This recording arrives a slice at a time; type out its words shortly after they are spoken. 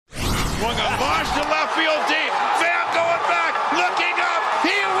Swung a launch to left field deep. Pham going back, looking up.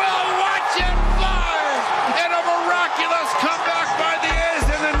 He will watch it fly. And a miraculous comeback by the A's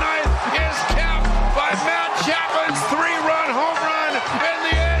in the ninth is capped by Matt Chapman's 3-run home run. And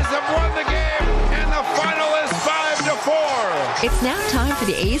the A's have won the game. And the final is 5-4. It's now time for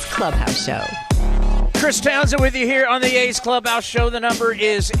the A's Clubhouse Show. Chris Townsend with you here on the A's Clubhouse Show. The number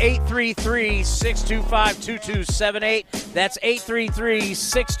is 833-625-2278. That's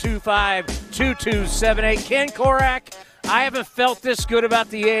 833-625-2278. Ken Korak, I haven't felt this good about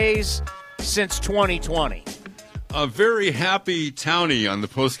the A's since 2020. A very happy townie on the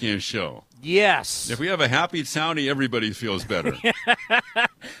postgame show. Yes. If we have a happy townie, everybody feels better.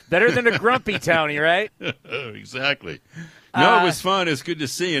 Better than a grumpy townie, right? Exactly. No, it was fun. It's good to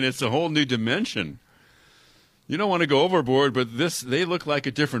see, and it's a whole new dimension. You don't want to go overboard, but they look like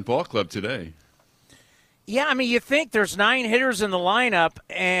a different ball club today. Yeah, I mean, you think there's 9 hitters in the lineup,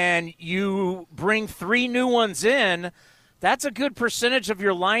 and you bring 3 new ones in. That's a good percentage of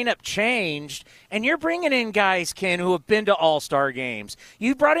your lineup changed. And you're bringing in guys, Ken, who have been to all-star games.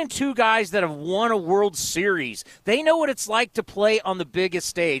 You brought in 2 guys that have won a World Series. They know what it's like to play on the biggest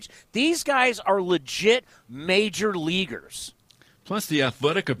stage. These guys are legit major leaguers. Plus the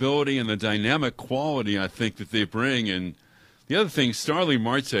athletic ability and the dynamic quality, I think, that they bring. And the other thing, Starling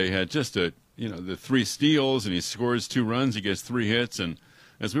Marte had just the 3 steals, and he scores 2 runs, he gets 3 hits. And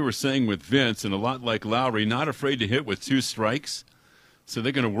as we were saying with Vince, and a lot like Lowry, not afraid to hit with 2 strikes. So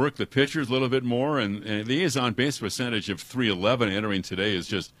they're going to work the pitchers a little bit more. And the A's on-base percentage of .311 entering today is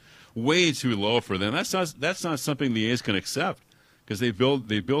just way too low for them. That's not something the A's can accept, because they build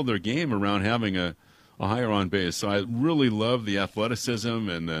their game around having a higher on base. So I really love the athleticism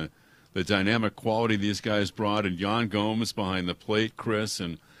and the dynamic quality these guys brought, and Yan Gomes behind the plate, Chris.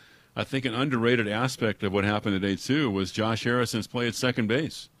 And I think an underrated aspect of what happened today, too, was Josh Harrison's play at second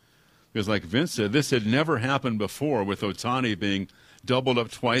base. Because like Vince said, this had never happened before, with Ohtani being doubled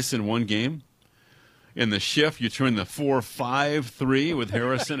up twice in one game. In the shift, you turn the 4-5-3 with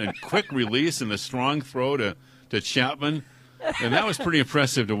Harrison, and quick release and the strong throw to Chapman. And that was pretty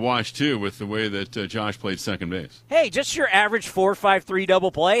impressive to watch, too, with the way that Josh played second base. Hey, just your average 4-5-3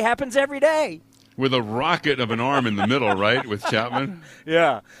 double play happens every day. With a rocket of an arm in the middle, right, with Chapman?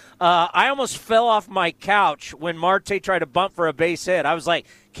 Yeah. I almost fell off my couch when Marte tried to bump for a base hit. I was like,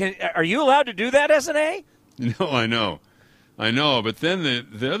 are you allowed to do that as an A? No, I know. But then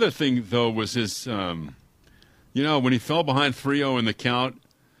the other thing, though, was his, when he fell behind 3-0 in the count,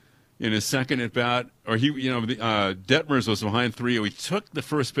 in his second at bat, or Detmers was behind 3-0. He took the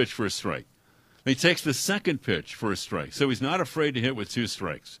first pitch for a strike. He takes the second pitch for a strike. So he's not afraid to hit with 2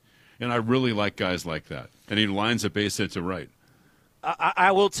 strikes. And I really like guys like that. And he lines a base hit to right.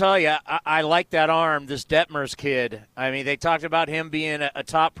 I will tell you, I like that arm, this Detmers kid. I mean, they talked about him being a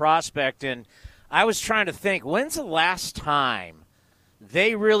top prospect, and I was trying to think, when's the last time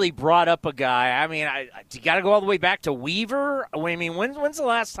they really brought up a guy? I mean, you got to go all the way back to Weaver. I mean, when's the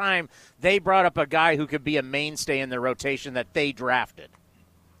last time they brought up a guy who could be a mainstay in their rotation that they drafted?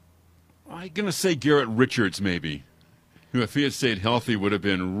 I'm going to say Garrett Richards, maybe, who, if he had stayed healthy, would have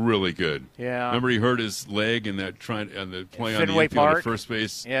been really good. Yeah. Remember, he hurt his leg in that the play on the Fenway infield Park. at first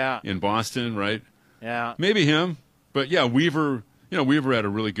base Yeah. in Boston, right? Yeah. Maybe him. But, yeah, Weaver had a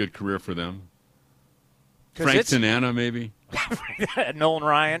really good career for them. Frank Tanana, maybe. Nolan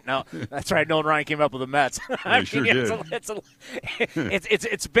Ryan. No, that's right. Nolan Ryan came up with the Mets. He sure did.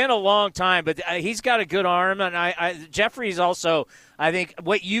 It's been a long time, but he's got a good arm. And Jeffrey's also, I think,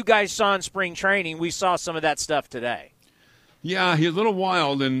 what you guys saw in spring training, we saw some of that stuff today. Yeah, he's a little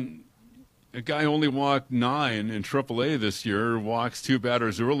wild, and a guy only walked 9 in AAA this year, walks 2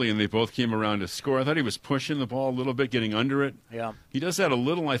 batters early, and they both came around to score. I thought he was pushing the ball a little bit, getting under it. Yeah. He does that a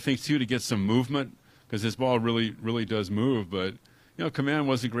little, I think, too, to get some movement, because his ball really, really does move. But, command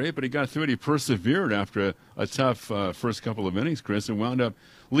wasn't great, but he got through it. He persevered after a tough first couple of innings, Chris, and wound up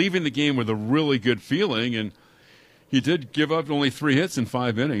leaving the game with a really good feeling. And he did give up only 3 hits in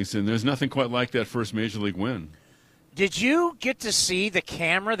 5 innings, and there's nothing quite like that first Major League win. Did you get to see the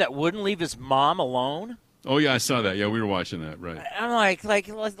camera that wouldn't leave his mom alone? Oh, yeah, I saw that. Yeah, we were watching that, right. I'm like,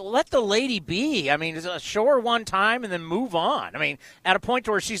 let the lady be. I mean, show her one time and then move on. I mean, at a point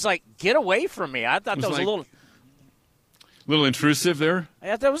where she's like, get away from me. I thought that was a little intrusive there.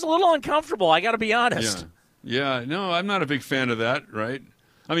 That was a little uncomfortable, I got to be honest. Yeah, no, I'm not a big fan of that, right?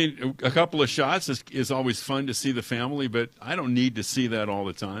 I mean, a couple of shots is always fun to see the family, but I don't need to see that all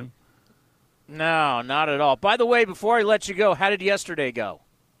the time. No, not at all. By the way, before I let you go, how did yesterday go?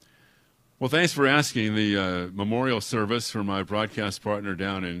 Well, thanks for asking. The memorial service for my broadcast partner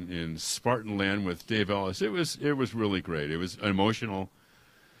down in Spartan Land with Dave Ellis, it was really great. It was emotional.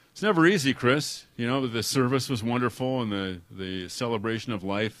 It's never easy, Chris. You know, the service was wonderful and the celebration of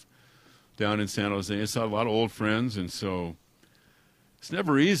life down in San Jose. I saw a lot of old friends, and so it's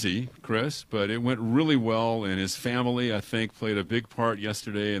never easy, Chris, but it went really well, and his family, I think, played a big part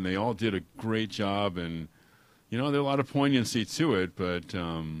yesterday, and they all did a great job, and, you know, there's a lot of poignancy to it, but,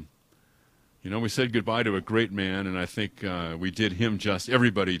 you know, we said goodbye to a great man, and I think we did him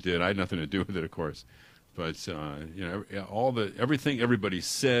everybody did. I had nothing to do with it, of course, but, you know, everything everybody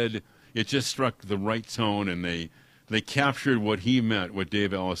said, it just struck the right tone, and they captured what he meant, what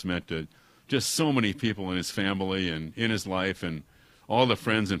Dave Ellis meant to just so many people in his family and in his life, and all the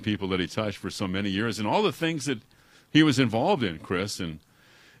friends and people that he touched for so many years, and all the things that he was involved in, Chris. And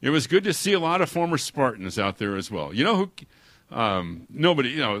it was good to see a lot of former Spartans out there as well. You know who? Nobody.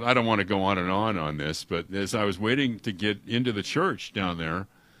 You know, I don't want to go on and on this, but as I was waiting to get into the church down there,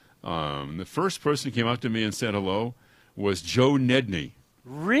 the first person who came up to me and said hello was Joe Nedney.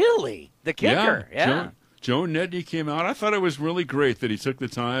 Really? The kicker? Yeah. Joe Nedney came out. I thought it was really great that he took the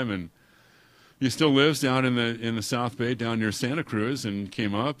time, and he still lives down in the South Bay, down near Santa Cruz, and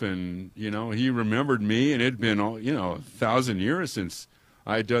came up, and, you know, he remembered me, and it had been, 1,000 years since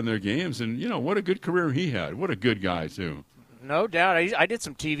I had done their games, and, you know, what a good career he had. What a good guy, too. No doubt. I did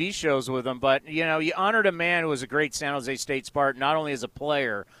some TV shows with him, but, you know, you honored a man who was a great San Jose State Spartan, not only as a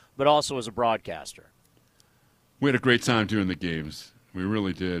player, but also as a broadcaster. We had a great time doing the games. We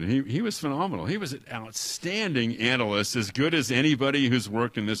really did. He was phenomenal. He was an outstanding analyst, as good as anybody who's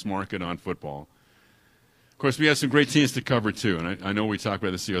worked in this market on football. Of course, we had some great teams to cover, too, and I know we talked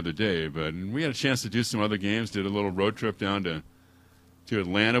about this the other day, but we had a chance to do some other games, did a little road trip down to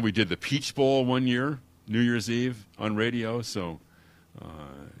Atlanta. We did the Peach Bowl one year, New Year's Eve, on radio. So,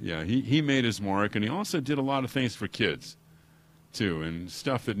 yeah, he made his mark, and he also did a lot of things for kids, too, and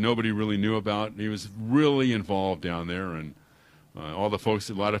stuff that nobody really knew about. He was really involved down there, and all the folks,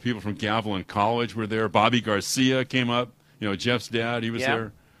 a lot of people from Gavilan College were there. Bobby Garcia came up, you know, Jeff's dad, he was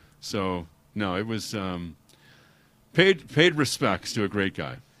there. So, no, it was paid respects to a great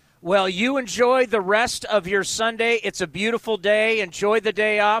guy. Well, you enjoy the rest of your Sunday. It's a beautiful day. Enjoy the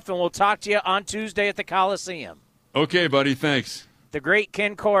day off, and we'll talk to you on Tuesday at the Coliseum. Okay, buddy, thanks. The great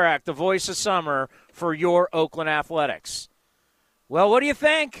Ken Korak, the voice of summer for your Oakland Athletics. Well, what do you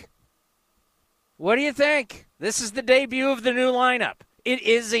think? What do you think? This is the debut of the new lineup. It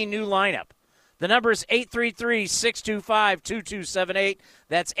is a new lineup. The number is 833-625-2278.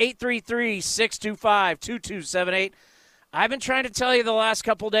 That's 833-625-2278. I've been trying to tell you the last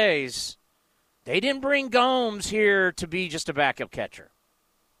couple days, they didn't bring Gomes here to be just a backup catcher.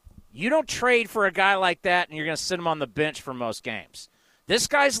 You don't trade for a guy like that and you're going to sit him on the bench for most games. This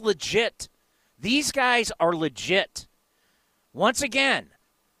guy's legit. These guys are legit. Once again,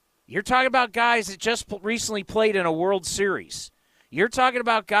 you're talking about guys that just recently played in a World Series. You're talking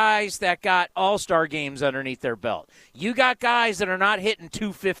about guys that got all-star games underneath their belt. You got guys that are not hitting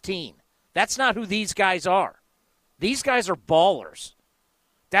 215. That's not who these guys are. These guys are ballers.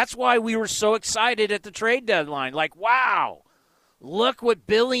 That's why we were so excited at the trade deadline. Like, wow, look what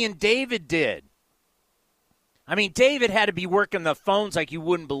Billy and David did. I mean, David had to be working the phones like you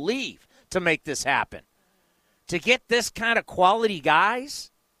wouldn't believe to make this happen. To get this kind of quality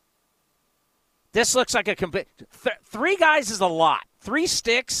guys, this looks like a complete. Three guys is a lot. 3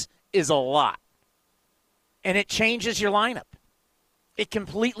 sticks is a lot. And it changes your lineup. It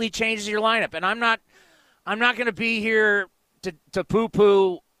completely changes your lineup. And I'm not going to be here to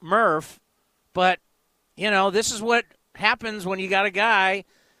poo-poo Murph, but, you know, this is what happens when you got a guy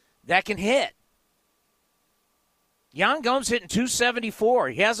that can hit. Yan Gomes hitting 274.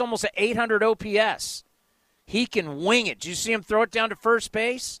 He has almost an 800 OPS. He can wing it. Did you see him throw it down to first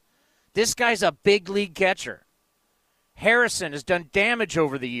base? This guy's a big league catcher. Harrison has done damage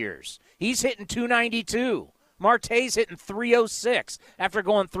over the years. He's hitting 292. Marte's hitting 306 after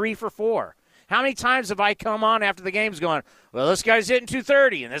going 3 for 4. How many times have I come on after the game's going, well, this guy's hitting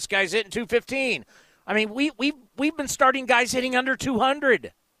 230 and this guy's hitting 215? I mean, we've been starting guys hitting under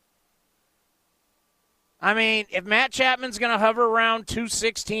 200. I mean, if Matt Chapman's going to hover around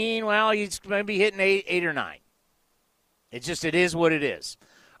 216, well, he's going to be hitting 8 or 9. It is what it is.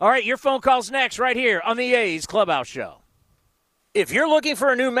 All right, your phone call's next right here on the A's Clubhouse Show. If you're looking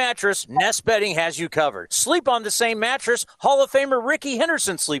for a new mattress, Nest Bedding has you covered. Sleep on the same mattress Hall of Famer Ricky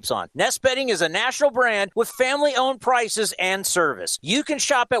Henderson sleeps on. Nest Bedding is a national brand with family-owned prices and service. You can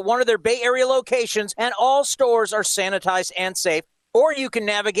shop at one of their Bay Area locations, and all stores are sanitized and safe. Or you can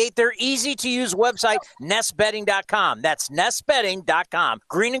navigate their easy-to-use website, nestbedding.com. That's nestbedding.com.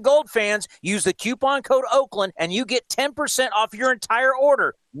 Green and gold fans, use the coupon code Oakland, and you get 10% off your entire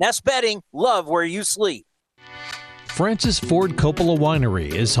order. Nest Bedding, love where you sleep. Francis Ford Coppola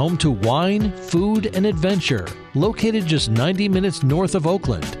Winery is home to wine, food, and adventure. Located just 90 minutes north of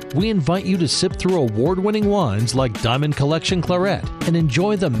Oakland, we invite you to sip through award-winning wines like Diamond Collection Claret and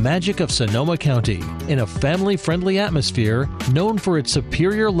enjoy the magic of Sonoma County in a family-friendly atmosphere known for its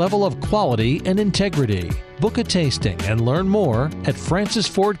superior level of quality and integrity. Book a tasting and learn more at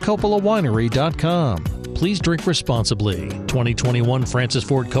francisfordcoppolawinery.com. Please drink responsibly. 2021 Francis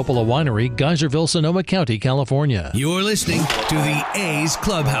Ford Coppola Winery, Geyserville, Sonoma County, California. You're listening to the A's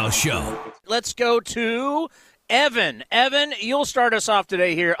Clubhouse Show. Let's go to Evan. Evan, you'll start us off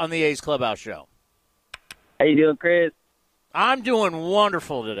today here on the A's Clubhouse Show. How you doing, Chris? I'm doing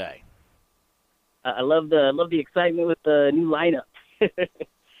wonderful today. I love the excitement with the new lineup.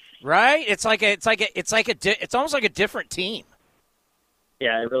 Right? It's almost like a different team.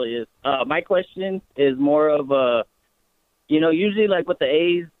 Yeah, it really is. My question is more of usually like with the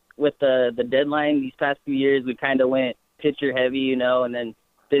A's, with the deadline these past few years, we kind of went pitcher heavy, and then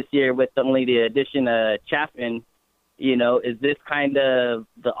this year with only the addition of Chapman, is this kind of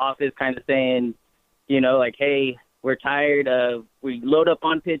the office kind of saying, like, hey, we're tired of, we load up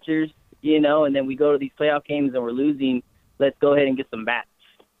on pitchers, and then we go to these playoff games and we're losing. Let's go ahead and get some bats.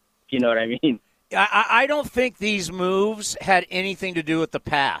 You know what I mean? I don't think these moves had anything to do with the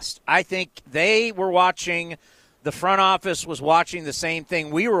past. I think they were watching, the front office was watching the same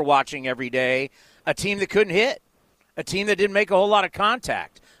thing we were watching every day, a team that couldn't hit, a team that didn't make a whole lot of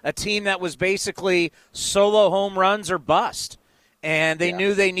contact, a team that was basically solo home runs or bust. And they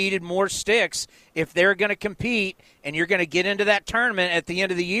knew they needed more sticks if they're going to compete and you're going to get into that tournament at the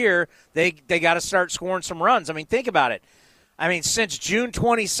end of the year. They got to start scoring some runs. I mean, think about it. I mean, since June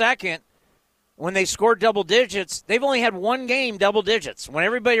 22nd, when they scored double digits, they've only had one game double digits when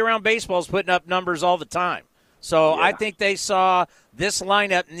everybody around baseball is putting up numbers all the time. So I think they saw this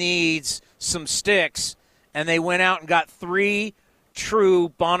lineup needs some sticks, and they went out and got 3 true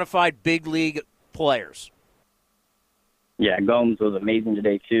bona fide big league players. Yeah, Gomes was amazing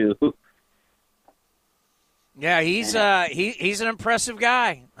today, too. Yeah, he's an impressive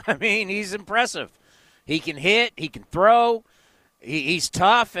guy. I mean, he's impressive. He can hit. He can throw. He's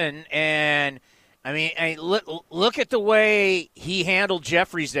tough, and I mean, look at the way he handled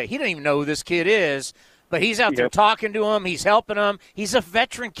Jeffries today. He didn't even know who this kid is, but he's out there talking to him. He's helping him. He's a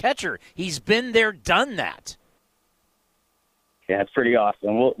veteran catcher. He's been there, done that. Yeah, it's pretty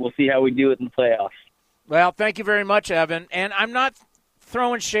awesome. We'll see how we do it in the playoffs. Well, thank you very much, Evan. And I'm not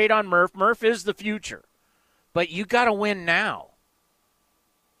throwing shade on Murph. Murph is the future, but you got to win now.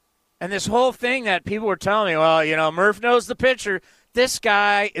 And this whole thing that people were telling me, well, Murph knows the pitcher. This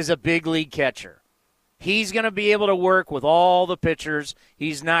guy is a big league catcher. He's going to be able to work with all the pitchers.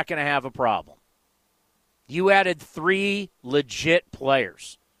 He's not going to have a problem. You added 3 legit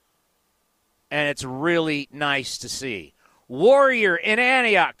players, and it's really nice to see. Warrior in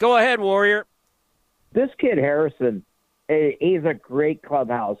Antioch. Go ahead, Warrior. This kid, Harrison, he's a great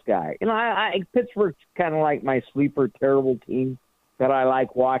clubhouse guy. Pittsburgh's kind of like my sleeper terrible team that I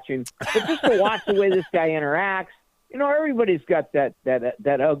like watching. But just to watch the way this guy interacts, everybody's got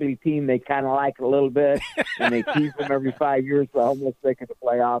that ugly team they kind of like a little bit, and they tease them every 5 years for almost making the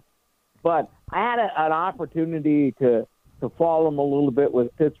playoffs. But I had an opportunity to follow them a little bit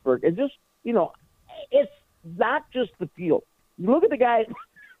with Pittsburgh. And just, it's not just the field. You look at the guy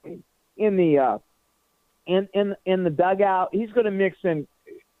in the in the dugout, he's going to mix in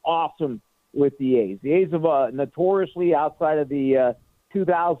awesome with the A's. The A's have notoriously, outside of the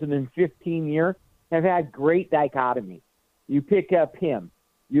 2015 year, have had great dichotomy. You pick up him.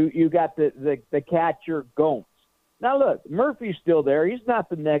 You got the catcher Gomes. Now look, Murphy's still there. He's not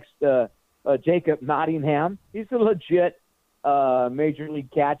the next Jacob Nottingham. He's a legit major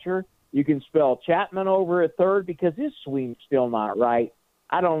league catcher. You can spell Chapman over at third because his swing's still not right.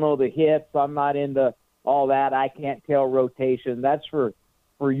 I don't know the hits. I'm not into all that. I can't tell rotation. That's for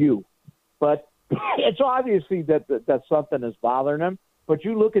you. But it's obviously that something is bothering him. But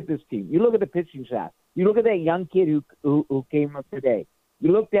you look at this team. You look at the pitching staff. You look at that young kid who came up today.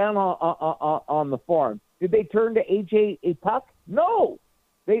 You look down on the farm. Did they turn to A.J. Puck? No.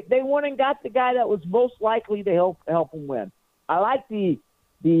 They went and got the guy that was most likely to help them win. I like the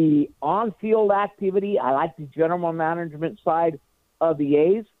on-field activity. I like the general management side of the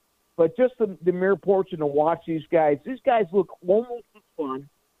A's. But just the mere portion to watch these guys look almost as fun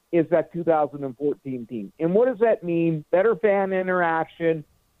as that 2014 team. And what does that mean? Better fan interaction,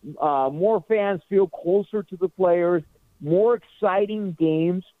 more fans feel closer to the players, more exciting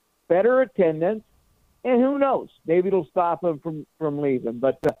games, better attendance, and who knows? Maybe it'll stop them from leaving.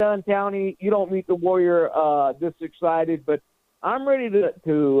 But Don Towney, you don't meet the Warrior this excited, but I'm ready to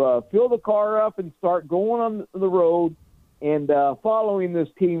fill the car up and start going on the road and following this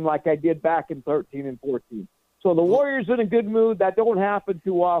team like I did back in 13 and 14. So the Warriors in a good mood. That don't happen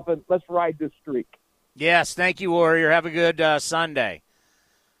too often. Let's ride this streak. Yes, thank you, Warrior. Have a good Sunday.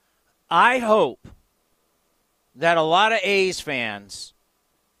 I hope that a lot of A's fans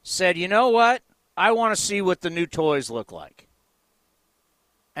said, you know what? I want to see what the new toys look like.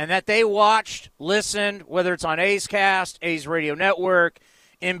 And that they watched, listened, whether it's on A's Cast, A's Radio Network,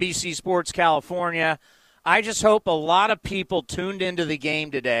 NBC Sports California. I just hope a lot of people tuned into the game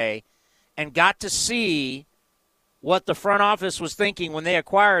today and got to see what the front office was thinking when they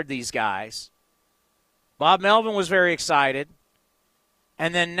acquired these guys. Bob Melvin was very excited.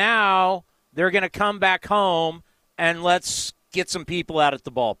 And then now they're going to come back home and let's get some people out at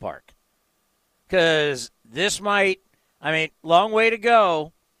the ballpark. Because this might, long way to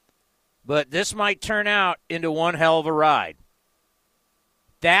go, but this might turn out into one hell of a ride.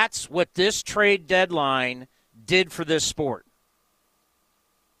 That's what this trade deadline did for this sport.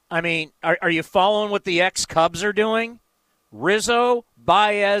 Are you following what the ex-Cubs are doing? Rizzo,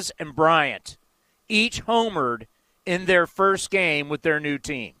 Baez, and Bryant each homered in their first game with their new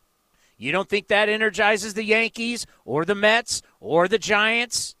team. You don't think that energizes the Yankees or the Mets or the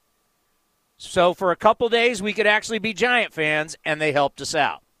Giants? So for a couple days, we could actually be Giant fans, and they helped us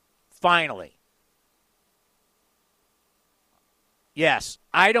out. Finally. Yes,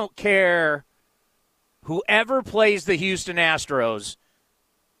 I don't care whoever plays the Houston Astros.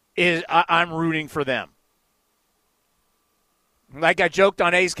 I'm rooting for them. Like I joked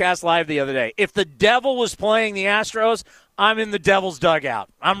on A's Cast Live the other day. If the Devil was playing the Astros, I'm in the Devil's dugout.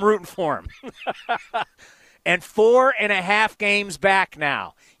 I'm rooting for him. And 4.5 games back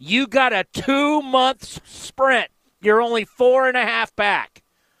now. You got a 2-month sprint. You're only 4.5 back.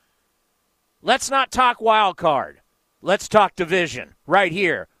 Let's not talk wild card. Let's talk division right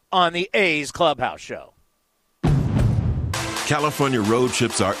here on the A's Clubhouse Show. California road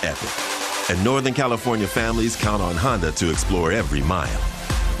trips are epic, and Northern California families count on Honda to explore every mile.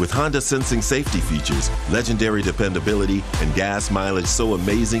 With Honda sensing safety features, legendary dependability, and gas mileage so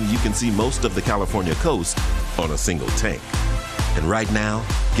amazing you can see most of the California coast on a single tank. And right now,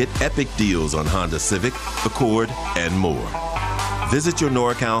 get epic deals on Honda Civic, Accord, and more. Visit your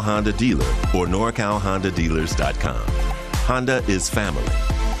NorCal Honda dealer or NorCalHondaDealers.com. Honda is family.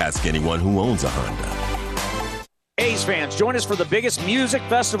 Ask anyone who owns a Honda. A's fans, join us for the biggest music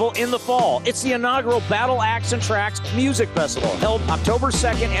festival in the fall. It's the inaugural Battle Axe and Tracks Music Festival, held October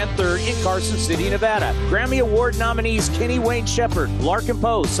 2nd and 3rd in Carson City, Nevada. Grammy Award nominees Kenny Wayne Shepherd, Larkin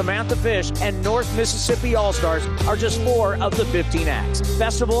Poe, Samantha Fish, and North Mississippi All-Stars are just 4 of the 15 acts.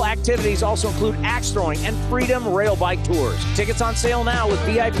 Festival activities also include axe throwing and Freedom Rail Bike Tours. Tickets on sale now with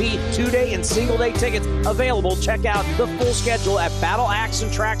VIP 2-day and single-day tickets available. Check out the full schedule at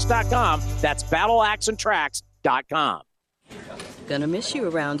battleaxeandtracks.com. That's battleaxeandtracks.com. Gonna miss you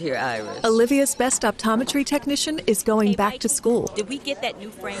around here, Iris. Olivia's best optometry technician is going back to school. Did we get that new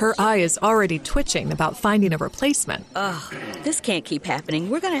frame? Her eye is already twitching about finding a replacement. Ugh, this can't keep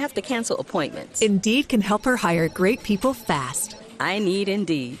happening. We're gonna have to cancel appointments. Indeed can help her hire great people fast. I need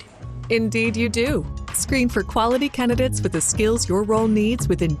Indeed. Indeed you do. Screen for quality candidates with the skills your role needs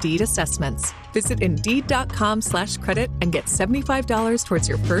with Indeed assessments. Visit Indeed.com/credit and get $75 towards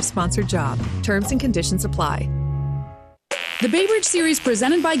your first sponsored job. Terms and conditions apply. The Bay Bridge Series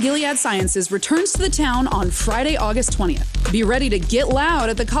presented by Gilead Sciences returns to the town on Friday, August 20th. Be ready to get loud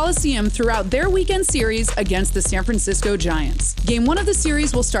at the Coliseum throughout their weekend series against the San Francisco Giants. Game 1 of the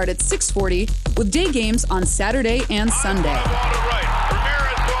series will start at 6:40 with day games on Saturday and Sunday.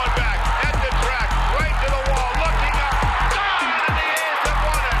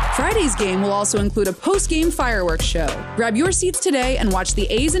 Friday's game will also include a post-game fireworks show. Grab your seats today and watch the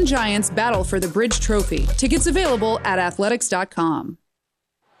A's and Giants battle for the Bridge Trophy. Tickets available at athletics.com.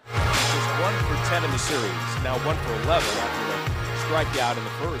 Just 1 for 10 in the series. Now 1 for 11 after the strikeout in the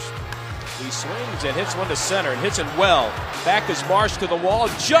first. He swings and hits one to center and hits it well. Back is Marsh to the wall,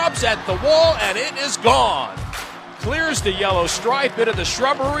 jumps at the wall, and it is gone. Clears the yellow stripe into the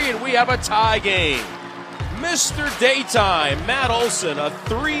shrubbery, and we have a tie game. Mr. Daytime, Matt Olson, a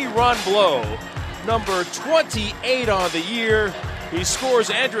 3-run blow, number 28 on the year. He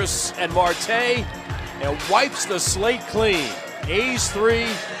scores Andrus and Marte and wipes the slate clean. A's 3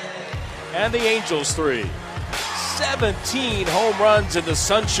 and the Angels 3. 17 home runs in the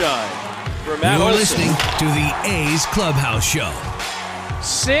sunshine for Matt You're Olson. listening to the A's Clubhouse Show.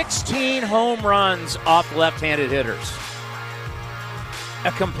 16 home runs off left-handed hitters.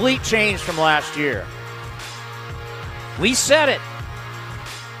 A complete change from last year. We said it.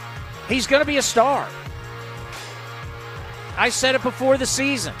 He's going to be a star. I said it before the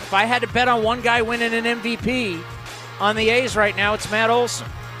season. If I had to bet on one guy winning an MVP on the A's right now, it's Matt Olson.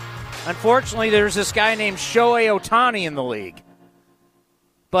 Unfortunately, there's this guy named Shohei Ohtani in the league.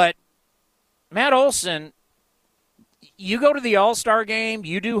 But Matt Olson, you go to the All-Star game,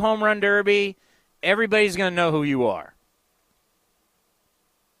 you do home run derby, everybody's going to know who you are.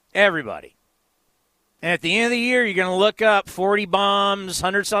 Everybody. And at the end of the year, you're going to look up 40 bombs,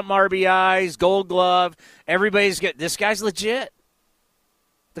 100-something RBIs, Gold Glove. This guy's legit.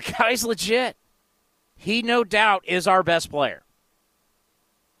 The guy's legit. He, no doubt, is our best player.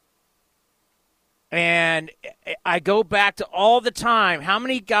 And I go back to all the time, how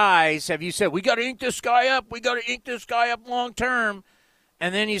many guys have you said, we got to ink this guy up, long term,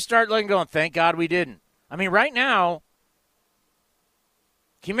 and then you start looking going, thank God we didn't. I mean, right now,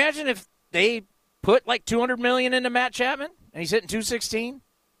 can you imagine if they put like $200 million into Matt Chapman and he's hitting .216?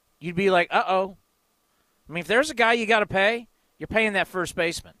 You'd be like, uh-oh. I mean, if there's a guy you got to pay, you're paying that first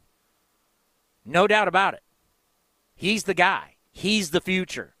baseman. No doubt about it. He's the guy. He's the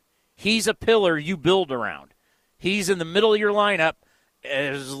future. He's a pillar you build around. He's in the middle of your lineup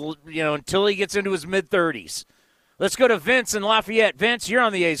until he gets into his mid-30s. Let's go to Vince in Lafayette. Vince, you're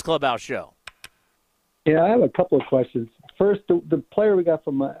on the A's Clubhouse Show. Yeah, I have a couple of questions. First, the player we got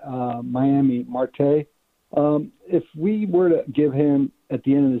from Miami, Marte, if we were to give him at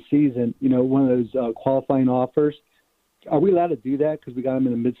the end of the season, one of those qualifying offers, are we allowed to do that because we got him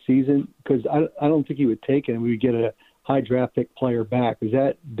in the mid-season? Because I don't think he would take it and we would get a high draft pick player back. Is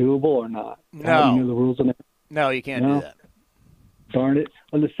that doable or not? No. You know the rules on that? No, you can't do that. Darn it.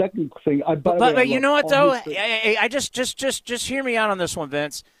 On the second thing, but you know what though? I just hear me out on this one,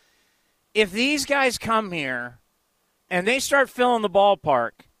 Vince. If these guys come here and they start filling the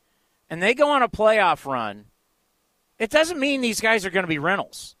ballpark and they go on a playoff run, it doesn't mean these guys are going to be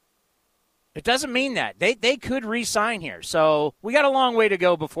rentals. It doesn't mean that. They could re-sign here. So we got a long way to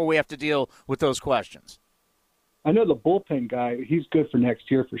go before we have to deal with those questions. I know the bullpen guy, he's good for next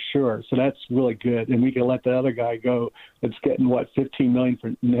year for sure. So that's really good. And we can let the other guy go that's getting, $15 million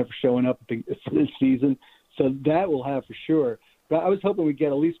for never showing up for this season. So that we'll have for sure. But I was hoping we'd get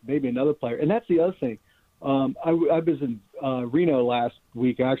at least maybe another player. And that's the other thing. I was in Reno last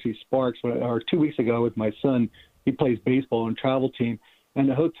week, actually Sparks, or 2 weeks ago with my son. He plays baseball on travel team. And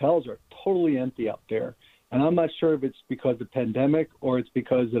the hotels are totally empty out there. And I'm not sure if it's because of the pandemic or it's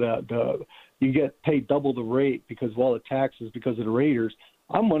because of you get paid double the rate because of all the taxes because of the Raiders.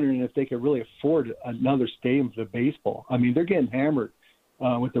 I'm wondering if they could really afford another stadium for the baseball. I mean, they're getting hammered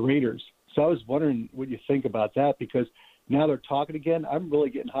with the Raiders. So I was wondering what you think about that because now they're talking again. I'm really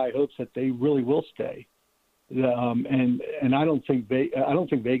getting high hopes that they really will stay. And I don't think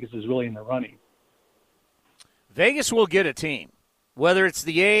Vegas is really in the running. Vegas will get a team, whether it's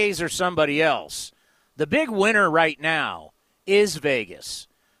the A's or somebody else. The big winner right now is Vegas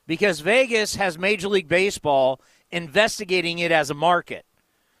because Vegas has Major League Baseball investigating it as a market.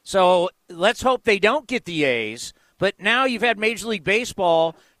 So let's hope they don't get the A's, but now you've had Major League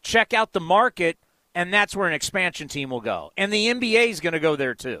Baseball check out the market, and that's where an expansion team will go. And the NBA is going to go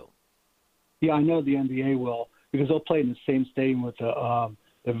there too. Yeah, I know the NBA will because they'll play in the same stadium with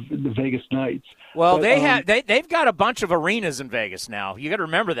the Vegas Knights. Well, they've got a bunch of arenas in Vegas now. You got to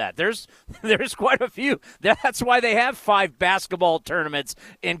remember that. There's quite a few. That's why they have 5 basketball tournaments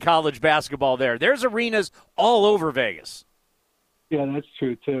in college basketball there. There's arenas all over Vegas. Yeah, that's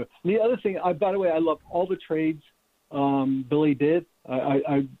true too. And the other thing, by the way, I love all the trades Billy did.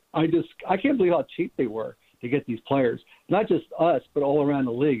 I can't believe how cheap they were to get these players. Not just us, but all around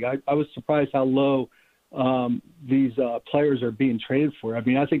the league. I was surprised how low these players are being traded for. I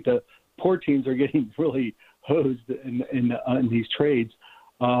mean, I think the poor teams are getting really hosed in these trades.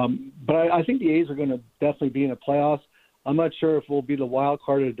 But I think the A's are going to definitely be in the playoffs. I'm not sure if we'll be the wild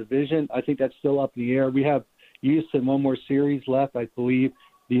card of the division. I think that's still up in the air. We have Houston one more series left, I believe,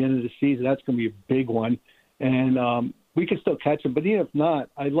 the end of the season. That's going to be a big one. And we can still catch them. But even if not,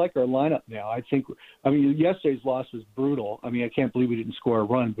 I like our lineup now. Yesterday's loss was brutal. I mean, I can't believe we didn't score a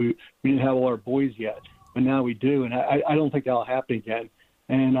run. We didn't have all our boys yet. But now we do, and I don't think that'll happen again.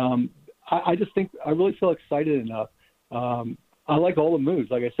 And I just think I really feel excited enough. I like all the moves.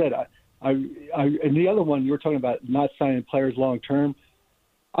 Like I said, and the other one you were talking about not signing players long term.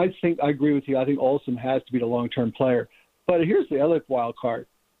 I agree with you. I think Olsen has to be the long term player. But here's the other wild card: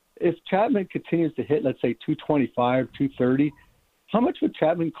 if Chapman continues to hit, let's say 225, 230, how much would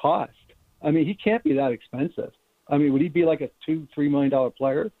Chapman cost? I mean, he can't be that expensive. I mean, would he be like a $2-3 million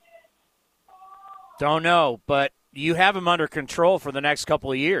player? Don't know, but you have him under control for the next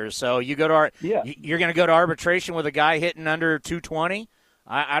couple of years. So you go to you're going to go to arbitration with a guy hitting under 220.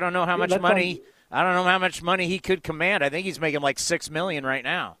 I don't know how much money I don't know how much money he could command. I think he's making like $6 million right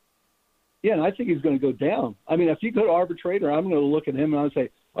now. Yeah, and I think he's going to go down. I mean, if you go to arbitrator, I'm going to look at him and I'll say,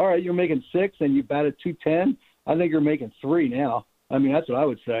 all right, you're making 6 and you batted 210. I think you're making 3 now. I mean, that's what I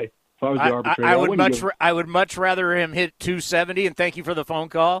would say if I was the arbitrator. I would much rather him hit 270. And thank you for the phone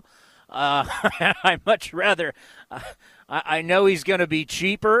call. I much rather. I know he's going to be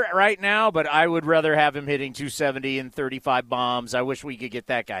cheaper right now, but I would rather have him hitting 270 and 35 bombs. I wish we could get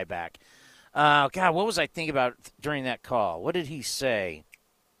that guy back. God, what was I thinking about during that call? What did he say?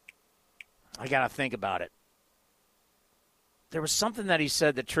 I got to think about it. There was something that he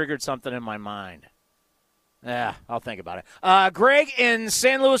said that triggered something in my mind. Yeah, I'll think about it. Greg in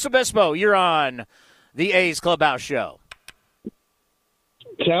San Luis Obispo, you're on the A's Clubhouse Show.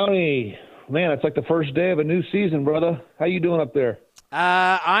 Tony, man, it's like the first day of a new season, brother. How you doing up there?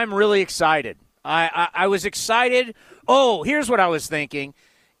 I'm really excited. I was excited. Oh, here's what I was thinking.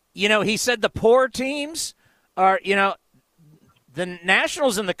 You know, he said the poor teams are, you know, the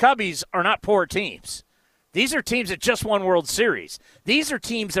Nationals and the Cubbies are not poor teams. These are teams that just won World Series. These are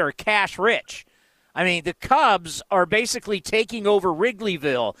teams that are cash rich. I mean, the Cubs are basically taking over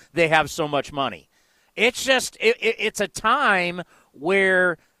Wrigleyville. They have so much money. It's just it's a time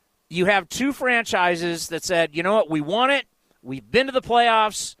where you have two franchises that said, you know what, we want it. We've been to the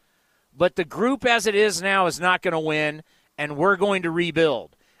playoffs, but the group as it is now is not going to win, and we're going to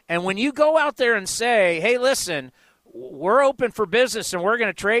rebuild. And when you go out there and say, hey, listen, we're open for business and we're going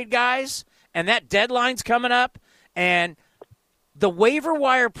to trade guys, and that deadline's coming up, and the waiver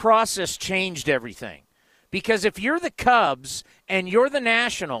wire process changed everything. Because if you're the Cubs and you're the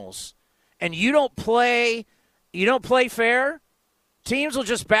Nationals and you don't play fair, teams will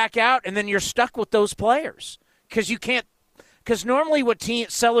just back out, and then you're stuck with those players. Because you can't. Because normally what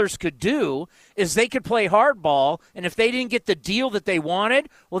sellers could do is they could play hardball, and if they didn't get the deal that they wanted,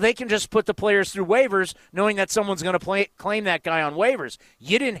 well, they can just put the players through waivers knowing that someone's going to claim that guy on waivers.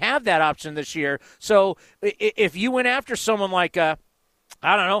 You didn't have that option this year. So if you went after someone like,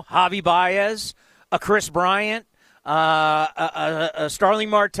 Javi Baez, a Chris Bryant, a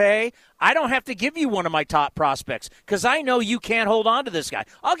Starling Marte, I don't have to give you one of my top prospects because I know you can't hold on to this guy.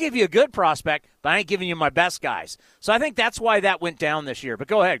 I'll give you a good prospect, but I ain't giving you my best guys. So I think that's why that went down this year. But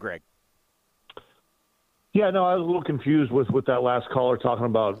go ahead, Greg. Yeah, no, I was a little confused with that last caller talking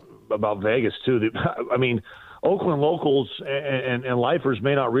about Vegas, too. I mean, Oakland locals and lifers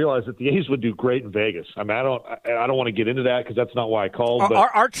may not realize that the A's would do great in Vegas. I mean, I don't want to get into that because that's not why I called. But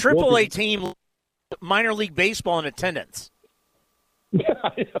our AAA team, minor league baseball in attendance. Yeah,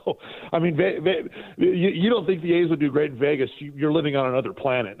 I know. I mean, you don't think the A's would do great in Vegas. You're living on another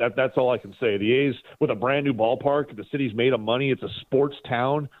planet. That's all I can say. The A's, with a brand new ballpark, the city's made of money. It's a sports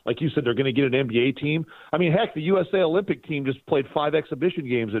town. Like you said, they're going to get an NBA team. I mean, heck, the USA Olympic team just played 5 exhibition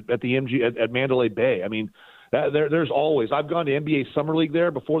games at the at Mandalay Bay. I mean, there's always. I've gone to NBA Summer League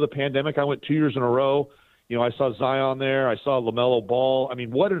there before the pandemic. I went 2 years in a row. You know, I saw Zion there. I saw LaMelo Ball. I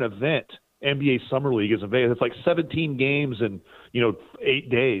mean, what an event NBA Summer League is in Vegas. It's like 17 games in, 8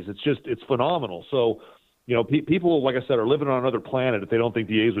 days. It's phenomenal. So, people, like I said, are living on another planet if they don't think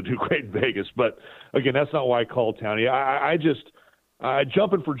the A's would do great in Vegas. But, again, that's not why I called Townie. I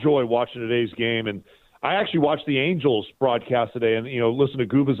jumping for joy watching today's game. And I actually watched the Angels broadcast today and, listen to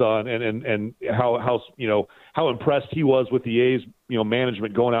Gubazon and how impressed he was with the A's,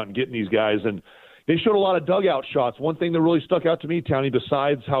 management going out and getting these guys. And they showed a lot of dugout shots. One thing that really stuck out to me, Townie,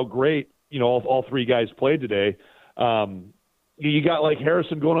 besides how great, all 3 guys played today, you got like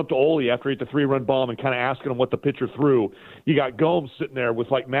Harrison going up to Ole after he hit the 3-run bomb and kind of asking him what the pitcher threw. You got Gomes sitting there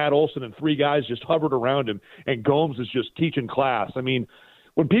with like Matt Olson and 3 guys just hovered around him, and Gomes is just teaching class. I mean,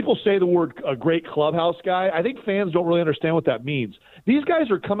 when people say the word a great clubhouse guy, I think fans don't really understand what that means. These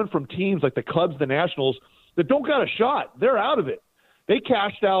guys are coming from teams like the Cubs, the Nationals, that don't got a shot. They're out of it. They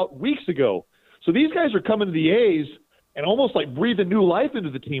cashed out weeks ago. So these guys are coming to the A's and almost like breathing new life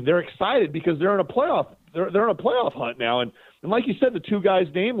into the team. They're excited because they're in a playoff. They're in a playoff hunt now. And like you said, the 2 guys,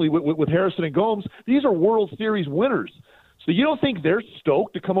 namely with Harrison and Gomes, these are World Series winners. So you don't think they're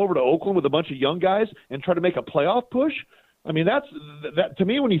stoked to come over to Oakland with a bunch of young guys and try to make a playoff push? I mean, that to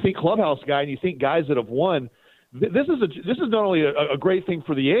me, when you think clubhouse guy and you think guys that have won, this is not only a great thing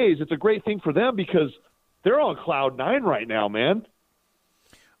for the A's, it's a great thing for them because they're on cloud 9 right now, man.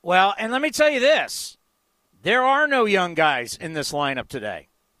 Well, and let me tell you this. There are no young guys in this lineup today.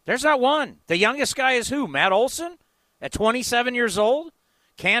 There's not one. The youngest guy is who? Matt Olson at 27 years old?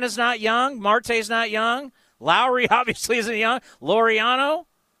 Canna's not young. Marte's not young. Lowry obviously isn't young. Laureano?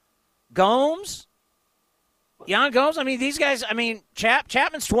 Gomes? Yan Gomes? I mean, these guys,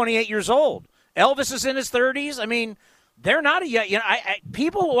 Chapman's 28 years old. Elvis is in his 30s. I mean, They're not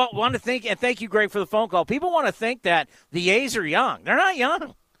people want to think, and thank you, Greg, for the phone call. People want to think that the A's are young. They're not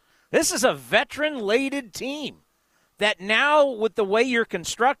young. This is a veteran-laden team that now, with the way you're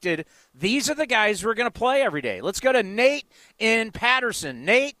constructed, these are the guys who are going to play every day. Let's go to Nate in Patterson.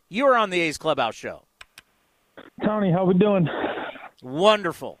 Nate, you are on the A's Clubhouse Show. Tony, how we doing?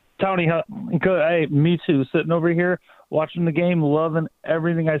 Wonderful. Tony, good. Hey, me too. Sitting over here, watching the game, loving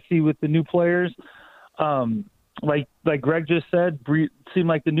everything I see with the new players. Like Greg just said, seemed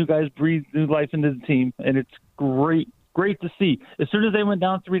like the new guys breathed new life into the team, and it's great to see. As soon as they went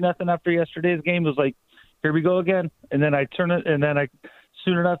down 3-0 after yesterday's game, it was like, here we go again. And then I turn it, and then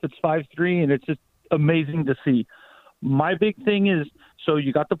soon enough, it's 5-3, and it's just amazing to see. My big thing is, so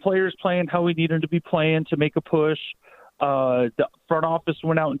you got the players playing how we need them to be playing to make a push. The front office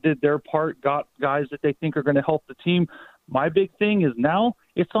went out and did their part, got guys that they think are going to help the team. My big thing is now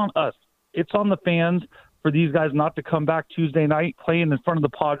it's on us. It's on the fans for these guys not to come back Tuesday night playing in front of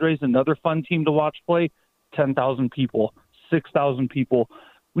the Padres, another fun team to watch play, 10,000 people, 6,000 people.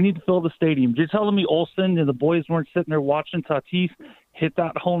 We need to fill the stadium. You're telling me Olsen and the boys weren't sitting there watching Tatis hit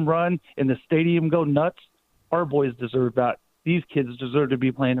that home run and the stadium go nuts? Our boys deserve that. These kids deserve to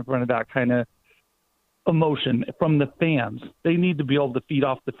be playing in front of that kind of emotion from the fans. They need to be able to feed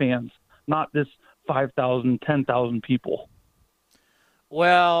off the fans, not this 5,000, 10,000 people.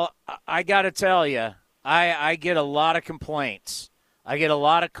 Well, I got to tell you, I get a lot of complaints. I get a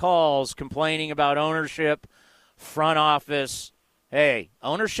lot of calls complaining about ownership, front office. Hey,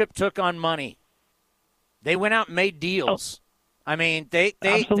 ownership took on money. They went out and made deals. I mean, they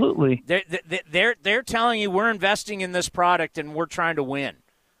absolutely. They're telling you we're investing in this product and we're trying to win.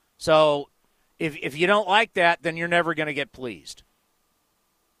 So if you don't like that, then you're never going to get pleased.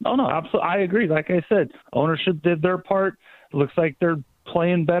 No, absolutely. I agree. Like I said, ownership did their part. It looks like they're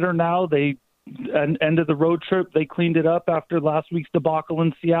playing better now. They end of the road trip, they cleaned it up after last week's debacle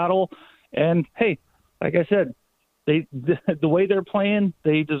in Seattle. And hey, like I said, the way they're playing,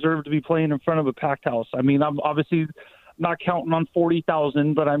 they deserve to be playing in front of a packed house. I mean, I'm obviously not counting on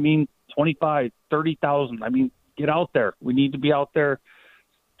 40,000, but I mean 25, 30,000. I mean, get out there. We need to be out there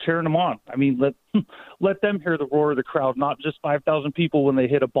cheering them on. I mean, let them hear the roar of the crowd, not just 5,000 people when they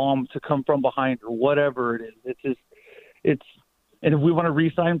hit a bomb to come from behind or whatever it is. And if we want to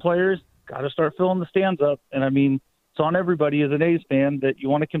re-sign players, got to start filling the stands up. And I mean, it's on everybody as an A's fan that you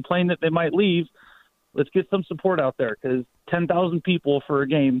want to complain that they might leave. Let's get some support out there, because 10,000 people for a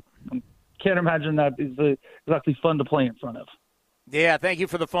game, can't imagine that is exactly fun to play in front of. Yeah, thank you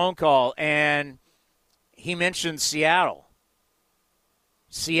for the phone call. And he mentioned Seattle.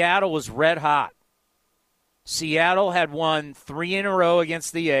 Seattle was red hot. Seattle had won 3 in a row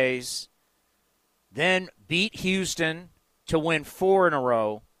against the A's, then beat Houston to win 4 in a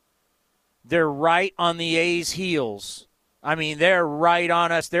row. They're right on the A's heels. I mean, they're right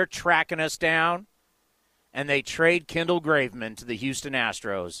on us. They're tracking us down. And they trade Kendall Graveman to the Houston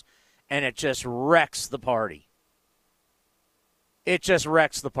Astros, and it just wrecks the party. It just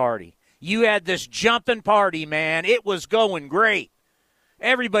wrecks the party. You had this jumping party, man. It was going great.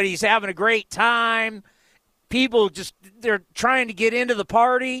 Everybody's having a great time. People they're trying to get into the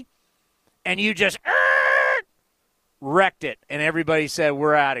party, and you just wrecked it. And everybody said,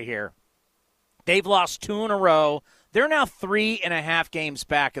 we're out of here. They've lost 2 in a row. They're now 3.5 games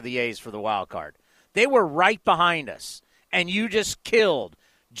back of the A's for the wild card. They were right behind us, and you just killed.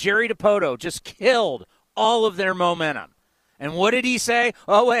 Jerry Dipoto just killed all of their momentum. And what did he say?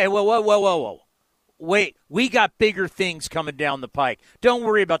 Oh, wait, whoa. Wait, we got bigger things coming down the pike. Don't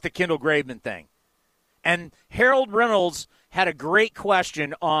worry about the Kendall Graveman thing. And Harold Reynolds had a great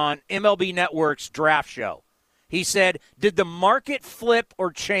question on MLB Network's draft show. He said, did the market flip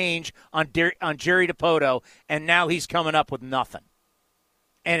or change on Jerry Dipoto, and now he's coming up with nothing?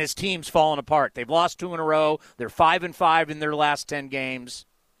 And his team's falling apart. They've lost 2 in a row. They're 5-5 in their last 10 games.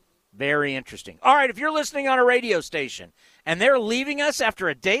 Very interesting. All right, if you're listening on a radio station and they're leaving us after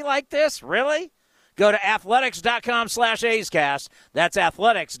a day like this, really? Go to athletics.com/A'sCast. That's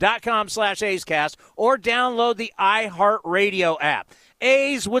athletics.com/A'sCast. Or download the iHeartRadio app.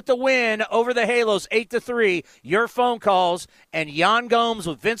 A's with the win over the Halos, 8-3. Your phone calls and Jan Gomes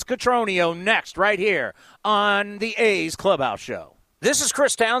with Vince Cotroneo next right here on the A's Clubhouse Show. This is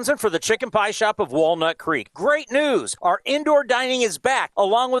Chris Townsend for the Chicken Pie Shop of Walnut Creek. Great news! Our indoor dining is back,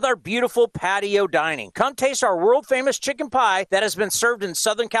 along with our beautiful patio dining. Come taste our world-famous chicken pie that has been served in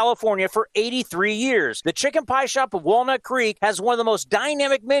Southern California for 83 years. The Chicken Pie Shop of Walnut Creek has one of the most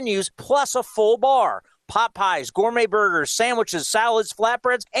dynamic menus, plus a full bar. pot pies, gourmet burgers, sandwiches, salads,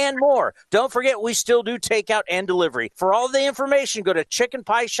 flatbreads, and more. Don't forget, we still do takeout and delivery. For all the information, go to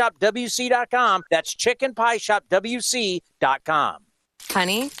chickenpieshopwc.com. That's chickenpieshopwc.com.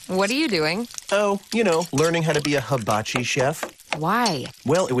 Honey, what are you doing? Oh, learning how to be a hibachi chef. Why?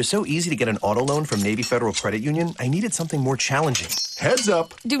 Well, it was so easy to get an auto loan from Navy Federal Credit Union, I needed something more challenging. Heads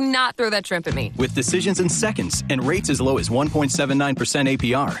up. Do not throw that shrimp at me. With decisions in seconds and rates as low as 1.79%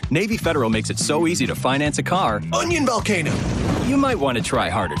 APR, Navy Federal makes it so easy to finance a car. Onion volcano. You might want to try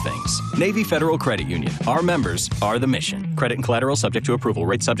harder things. Navy Federal Credit Union. Our members are the mission. Credit and collateral subject to approval.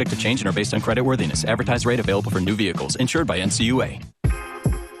 Rates subject to change and are based on credit worthiness. Advertised rate available for new vehicles. Insured by NCUA.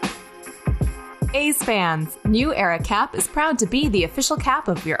 A's fans, New Era Cap is proud to be the official cap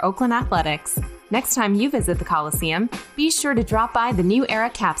of your Oakland Athletics. Next time you visit the Coliseum, be sure to drop by the New Era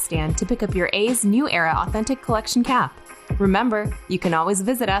Cap stand to pick up your A's New Era Authentic Collection cap. Remember, you can always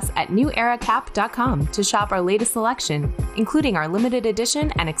visit us at neweracap.com to shop our latest selection, including our limited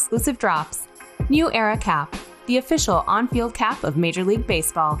edition and exclusive drops. New Era Cap, the official on-field cap of Major League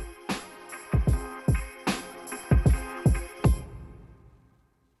Baseball.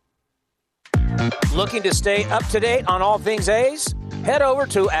 Looking to stay up to date on all things A's? Head over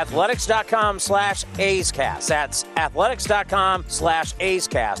to athletics.com/A'sCast. That's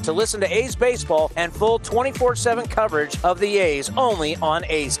athletics.com/A'sCast to listen to A's baseball and full 24/7 coverage of the A's only on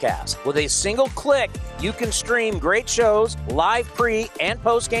A's Cast. With a single click, you can stream great shows, live pre- and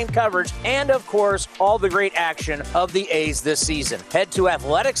post-game coverage, and, of course, all the great action of the A's this season. Head to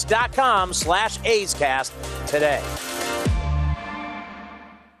athletics.com/A'sCast today.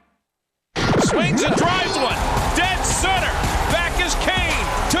 Swings and drives one. Dead center. Back is Kane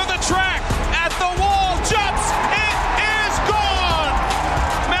to the track. At the wall. Jumps. It is gone.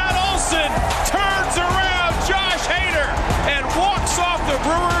 Matt Olson turns around Josh Hader and walks off the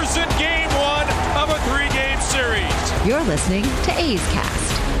Brewers in Game 1 of a 3-game series. You're listening to A's Cast.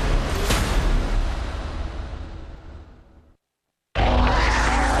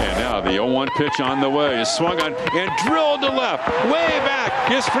 And now the 0-1 pitch on the way is swung on and drilled to left, way back.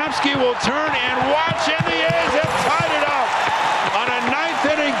 Yastrzemski will turn and watch, and the A's have tied it up on a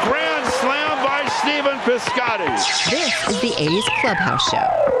ninth-inning grand slam by Stephen Piscotty. This is the A's Clubhouse Show.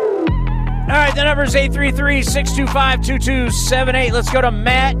 All right, the number is 833-625-2278. Let's go to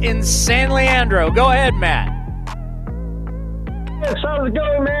Matt in San Leandro. Go ahead, Matt. Yes, how's it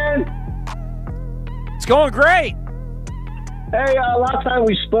going, man? It's going great. Hey, last time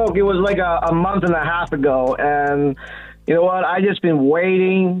we spoke, it was like a month and a half ago, and you know what? I just been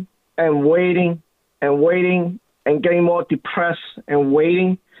waiting and waiting and waiting and getting more depressed and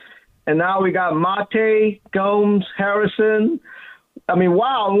waiting, and now we got Marte, Gomes, Harrison. I mean,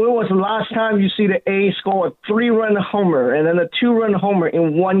 wow, when was the last time you see the A's score a 3-run homer and then a 2-run homer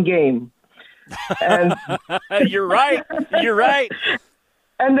in one game? And You're right. You're right.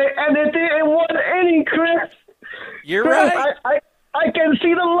 And they did in one inning, Chris. You're Chris, right. I can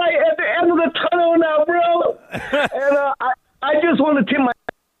see the light at the end of the tunnel now, bro. And I just want to tip my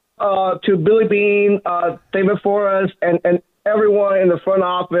to Billy Beane, David Forrest, and everyone in the front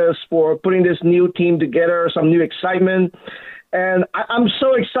office for putting this new team together, some new excitement. And I'm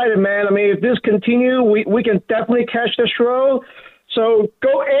so excited, man. I mean, if this continues, we can definitely catch the show. So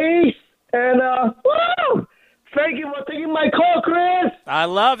go A's, and woo! Thank you for taking my call, Chris. I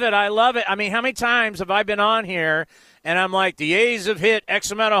love it. I love it. I mean, how many times have I been on here and I'm like, the A's have hit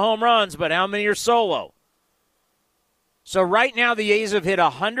X amount of home runs, but how many are solo? So right now the A's have hit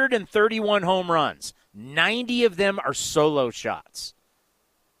 131 home runs. 90 of them are solo shots.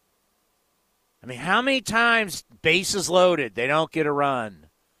 I mean, how many times bases loaded, they don't get a run?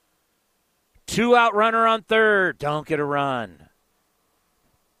 2-out runner on third, don't get a run.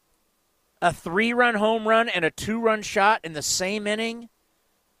 A 3-run home run and a 2-run shot in the same inning?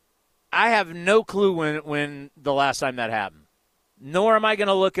 I have no clue when the last time that happened. Nor am I going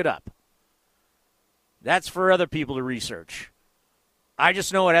to look it up. That's for other people to research. I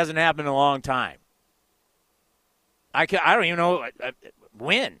just know it hasn't happened in a long time. I don't even know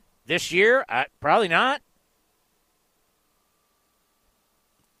when. This year? Probably not.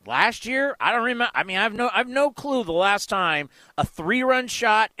 Last year? I don't remember. I mean, I have no clue the last time a 3-run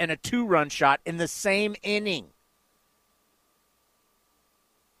shot and a 2-run shot in the same inning.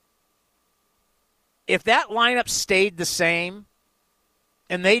 If that lineup stayed the same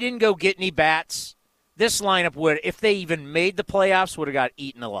and they didn't go get any bats, this lineup would, if they even made the playoffs, would have got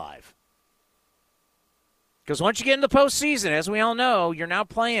eaten alive. Because once you get in the postseason, as we all know, you're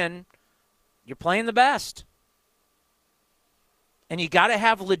playing the best. And you got to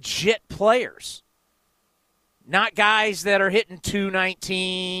have legit players. Not guys that are hitting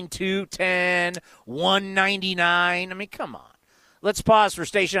 219, 210, 199. I mean, come on. Let's pause for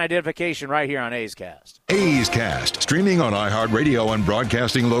station identification right here on A's Cast. A's Cast, streaming on iHeartRadio and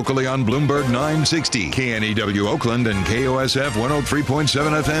broadcasting locally on Bloomberg 960, KNEW Oakland, and KOSF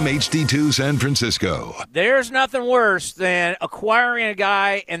 103.7 FM HD2 San Francisco. There's nothing worse than acquiring a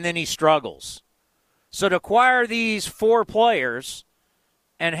guy and then he struggles. So to acquire these 4 players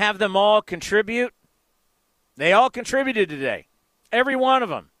and have them all contribute, they all contributed today. Every one of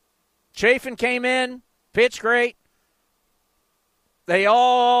them. Chafin came in, pitched great. They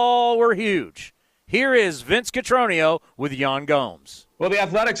all were huge. Here is Vince Cotroneo with Yan Gomes. Well, the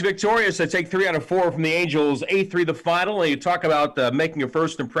Athletics victorious. They take 3 out of 4 from the Angels, 8-3 the final. And you talk about making a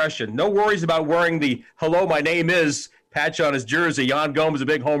first impression. No worries about wearing the "Hello, my name is" patch on his jersey. Yan Gomes, a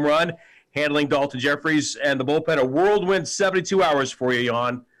big home run, handling Dalton Jeffries and the bullpen. A whirlwind 72 hours for you,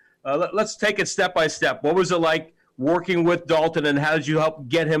 Yan. Let's take it step by step. What was it like working with Dalton, and how did you help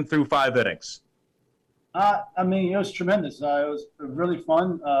get him through 5 innings? I mean, it was tremendous. It was really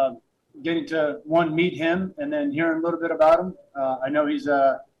fun getting to, meet him and then hearing a little bit about him. I know he's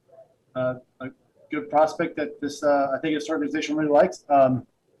a good prospect that I think this organization really likes. And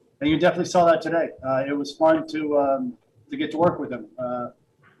you definitely saw that today. It was fun to get to work with him.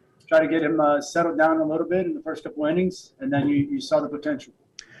 Try to get him settled down a little bit in the first couple innings, and then you saw the potential.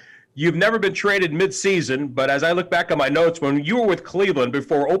 You've never been traded midseason, but as I look back on my notes, when you were with Cleveland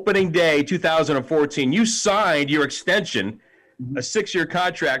before opening day 2014, you signed your extension, a 6-year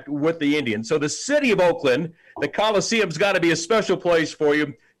contract with the Indians. So the city of Oakland, the Coliseum's got to be a special place for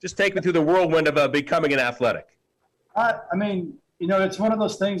you. Just take me through the whirlwind of becoming an Athletic. I mean, it's one of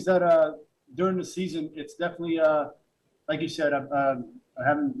those things that during the season, it's definitely, like you said,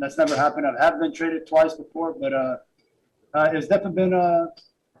 that's never happened. I haven't been traded twice before, but it's definitely been a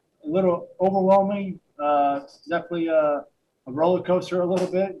little overwhelming, definitely a roller coaster a little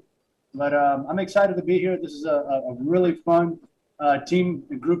bit, but I'm excited to be here. This is a really fun team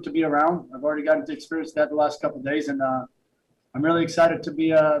and group to be around. I've already gotten to experience that the last couple of days, and I'm really excited to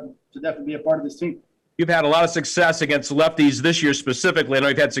definitely be a part of this team. You've had a lot of success against lefties this year specifically. I know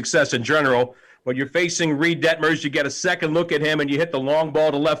you've had success in general, but you're facing Reed Detmers. You get a second look at him, and you hit the long ball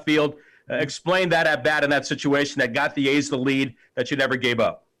to left field. Explain that at bat in that situation that got the A's the lead that you never gave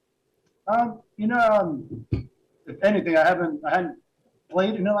up. If anything, I hadn't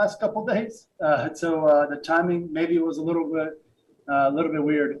played in the last couple of days, so the timing maybe was a little bit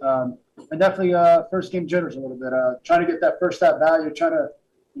weird. And definitely first game jitters a little bit. Trying to get that first at value, trying to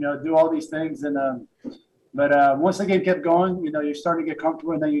do all these things, and but once the game kept going, you're starting to get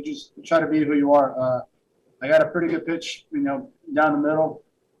comfortable, and then you just try to be who you are. I got a pretty good pitch, down the middle,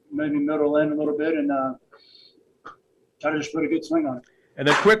 maybe middle in a little bit, and try to just put a good swing on it. And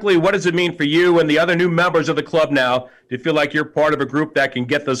then quickly, what does it mean for you and the other new members of the club now? Do you feel like you're part of a group that can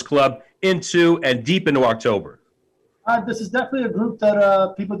get this club into and deep into October? This is definitely a group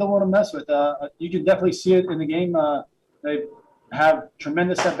that people don't want to mess with. You can definitely see it in the game. They have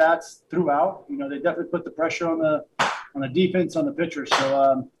tremendous at-bats throughout. They definitely put the pressure on the defense, on the pitcher.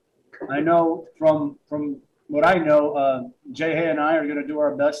 So I know from what I know, Jay Hay and I are going to do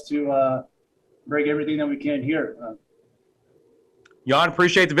our best to bring everything that we can here. Yan,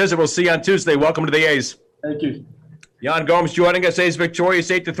 appreciate the visit. We'll see you on Tuesday. Welcome to the A's. Thank you. Yan Gomes joining us. A's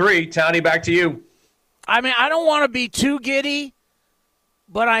victorious 8-3. Townie, back to you. I mean, I don't want to be too giddy,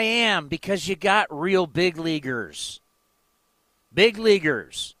 but I am, because you got real big leaguers. Big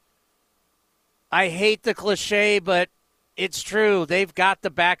leaguers. I hate the cliche, but it's true. They've got the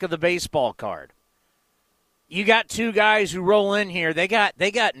back of the baseball card. You got 2 guys who roll in here. They got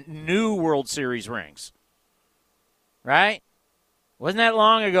new World Series rings. Right? Wasn't that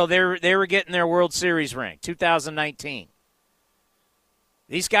long ago they were getting their World Series ring, 2019.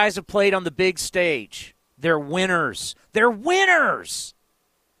 These guys have played on the big stage. They're winners. They're winners.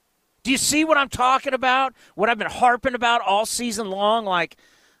 Do you see what I'm talking about? What I've been harping about all season long? Like,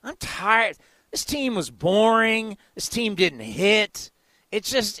 I'm tired. This team was boring. This team didn't hit. It's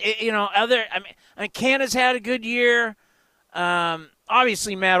just, I mean, Canada's had a good year.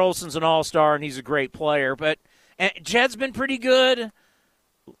 Obviously, Matt Olson's an all-star, and he's a great player, but Jed's been pretty good.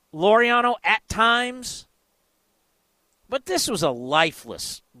 Laureano at times. But this was a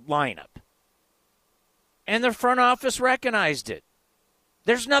lifeless lineup. And the front office recognized it.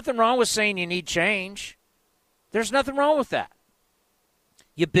 There's nothing wrong with saying you need change. There's nothing wrong with that.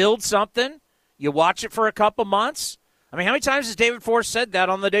 You build something. You watch it for a couple months. I mean, how many times has David Force said that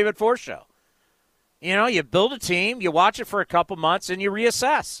on the David Force Show? You build a team, you watch it for a couple months, and you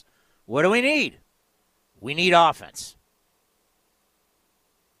reassess. What do we need? We need offense.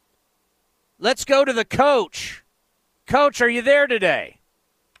 let's go to the coach. Coach, are you there today?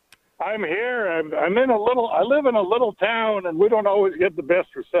 I'm here. I'm in I live in a little town, and we don't always get the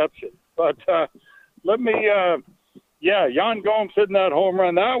best reception. But Jan Gomes hitting that home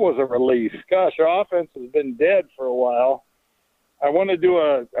run, that was a relief. Gosh, our offense has been dead for a while. I want to do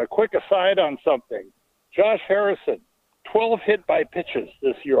a quick aside on something. Josh Harrison, 12 hit by pitches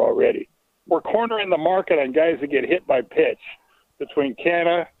this year already. We're cornering the market on guys that get hit by pitch between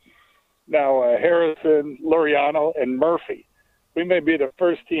Canna, now Harrison, Laureano, and Murphy. We may be the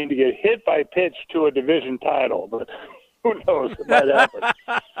first team to get hit by pitch to a division title, but who knows? It might happen.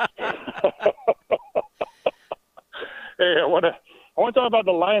 Hey, I want to talk about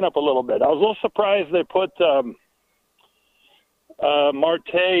the lineup a little bit. I was a little surprised they put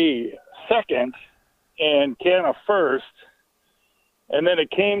Marte second and Canna first, and then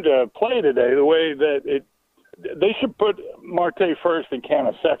it came to play today the way that they should put Marte first and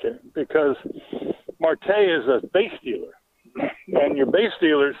Canna second, because Marte is a base stealer, and your base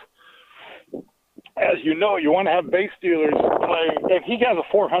stealers, as you know, you want to have base stealers play. And he has a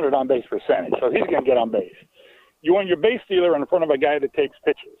 400 on base percentage, so he's going to get on base. You want your base stealer in front of a guy that takes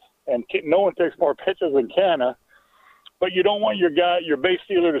pitches, and no one takes more pitches than Canna. But you don't want your base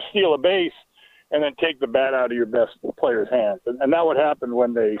stealer to steal a base and then take the bat out of your best player's hands. And that would happen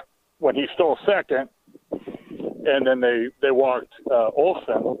when he stole second, and then they walked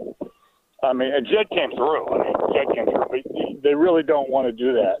Olson. I mean, and Jed came through. But they really don't want to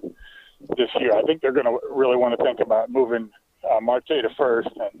do that this year. I think they're going to really want to think about moving Marte to first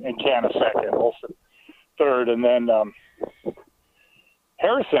and Canna second, Olson third, and then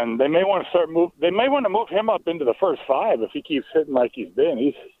Harrison. They may want to move him up into the first five if he keeps hitting like he's been.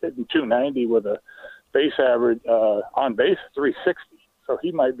 He's hitting 290 with a base average on base 360, so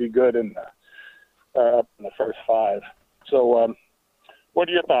he might be good up in the first five. So, what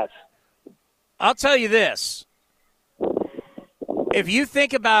are your thoughts? I'll tell you this. If you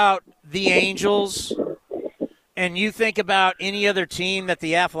think about the Angels and you think about any other team that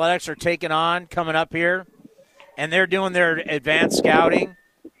the Athletics are taking on coming up here, and they're doing their advanced scouting,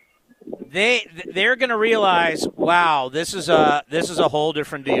 they're going to realize, wow, this is a whole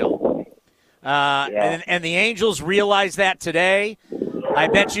different deal. And the Angels realize that today. I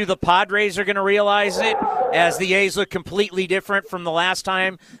bet you the Padres are going to realize it, as the A's look completely different from the last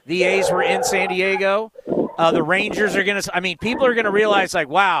time the A's were in San Diego. The Rangers are going to – people are going to realize, like,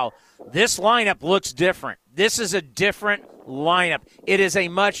 wow, this lineup looks different. This is a different lineup. It is a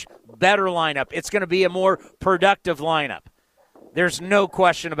much better lineup. It's going to be a more productive lineup. There's no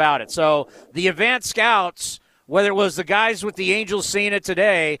question about it. So the advanced scouts, whether it was the guys with the Angels seeing it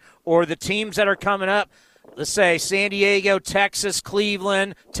today or the teams that are coming up, let's say San Diego, Texas,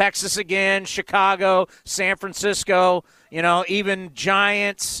 Cleveland, Texas again, Chicago, San Francisco, even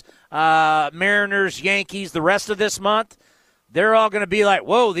Giants, Mariners, Yankees, the rest of this month, they're all going to be like,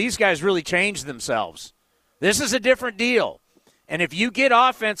 whoa, these guys really changed themselves. This is a different deal. And if you get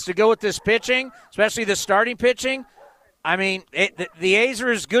offense to go with this pitching, especially the starting pitching, the A's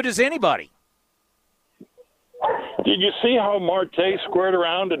are as good as anybody. Did you see how Marte squared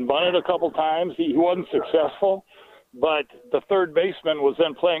around and bunted a couple times? He wasn't successful, but the third baseman was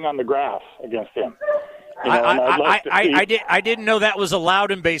then playing on the grass against him. I didn't know that was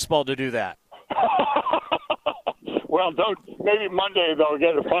allowed in baseball to do that. Well, maybe Monday they'll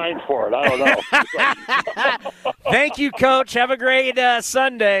get a fine for it. I don't know. Thank you, Coach. Have a great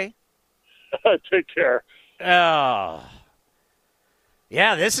Sunday. Take care. Oh.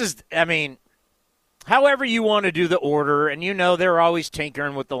 Yeah, this is, however you want to do the order, and they're always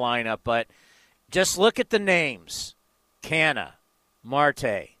tinkering with the lineup, but just look at the names. Canna,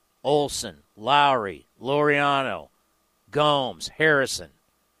 Marte, Olson, Lowry, Laureano, Gomes, Harrison.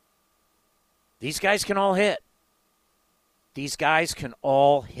 These guys can all hit.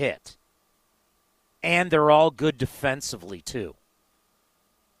 And they're all good defensively, too.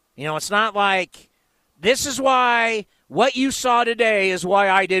 It's not like this is why what you saw today is why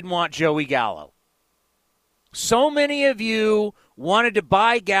I didn't want Joey Gallo. So many of you wanted to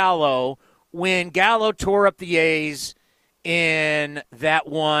buy Gallo when Gallo tore up the A's in that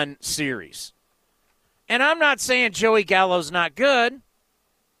one series. And I'm not saying Joey Gallo's not good.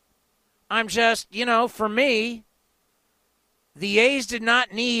 I'm just, for me, the A's did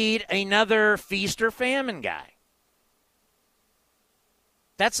not need another feast or famine guy.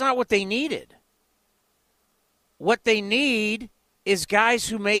 That's not what they needed. What they need is guys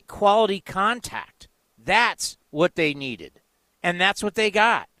who make quality contact. That's what they needed. And that's what they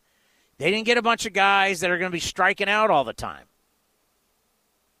got. They didn't get a bunch of guys that are going to be striking out all the time.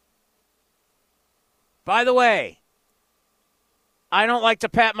 By the way, I don't like to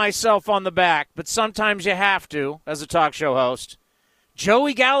pat myself on the back, but sometimes you have to as a talk show host.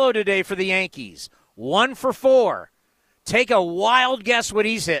 Joey Gallo today for the Yankees. 1 for 4. Take a wild guess what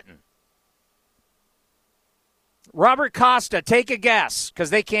he's hitting. Robert Costa, take a guess, because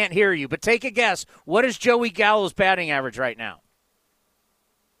they can't hear you, but take a guess. What is Joey Gallo's batting average right now?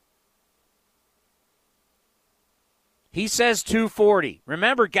 He says 240.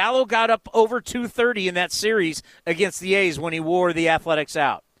 Remember, Gallo got up over 230 in that series against the A's when he wore the Athletics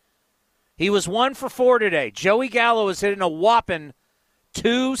out. He was 1 for 4 today. Joey Gallo is hitting a whopping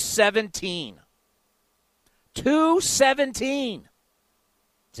 217. 217.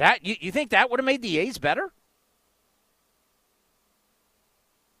 You think that would have made the A's better?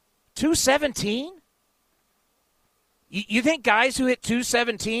 217? You think guys who hit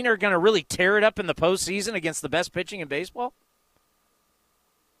 217 are going to really tear it up in the postseason against the best pitching in baseball?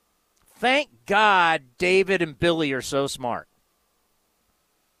 Thank God David and Billy are so smart.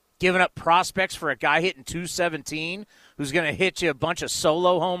 Giving up prospects for a guy hitting 217 who's going to hit you a bunch of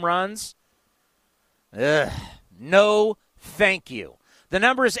solo home runs? Ugh. No, thank you. The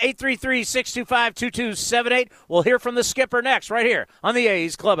number is 833-625-2278. We'll hear from the skipper next, right here on the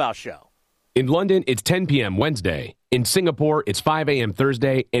A's Clubhouse Show. In London, it's 10 p.m. Wednesday. In Singapore, it's 5 a.m.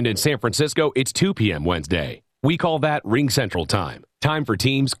 Thursday. And in San Francisco, it's 2 p.m. Wednesday. We call that Ring Central Time. Time for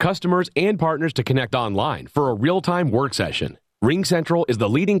teams, customers, and partners to connect online for a real-time work session. Ring Central is the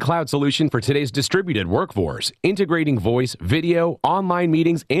leading cloud solution for today's distributed workforce, integrating voice, video, online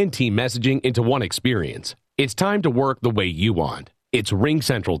meetings, and team messaging into one experience. It's time to work the way you want. It's Ring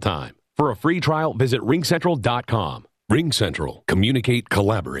Central Time. For a free trial, visit ringcentral.com. Ring Central. Communicate,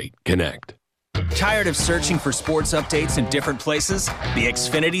 collaborate, connect. Tired of searching for sports updates in different places? The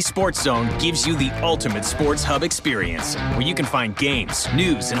Xfinity Sports Zone gives you the ultimate sports hub experience, where you can find games,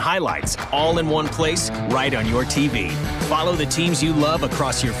 news, and highlights all in one place right on your TV. Follow the teams you love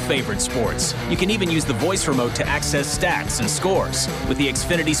across your favorite sports. You can even use the voice remote to access stats and scores. With the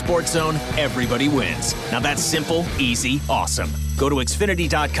Xfinity Sports Zone, everybody wins. Now that's simple, easy, awesome. Go to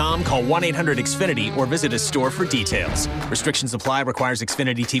Xfinity.com, call 1-800-XFINITY, or visit a store for details. Restrictions apply. Requires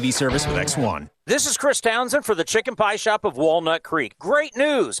Xfinity TV service with X1. This is Chris Townsend for the Chicken Pie Shop of Walnut Creek. Great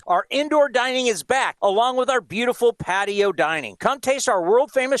news! Our indoor dining is back, along with our beautiful patio dining. Come taste our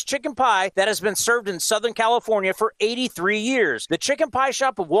world-famous chicken pie that has been served in Southern California for 83 years. The Chicken Pie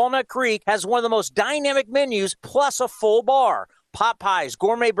Shop of Walnut Creek has one of the most dynamic menus, plus a full bar. Pot pies,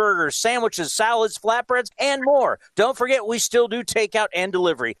 gourmet burgers, sandwiches, salads, flatbreads, and more. Don't forget, we still do takeout and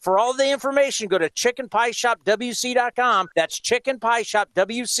delivery. For all the information, go to chickenpieshopwc.com. That's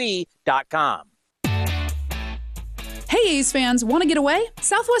chickenpieshopwc.com. Hey, A's fans, want to get away?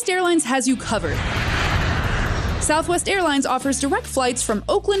 Southwest Airlines has you covered. Southwest Airlines offers direct flights from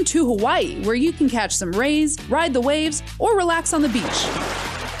Oakland to Hawaii, where you can catch some rays, ride the waves, or relax on the beach.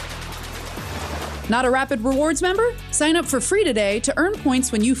 Not a Rapid Rewards member? Sign up for free today to earn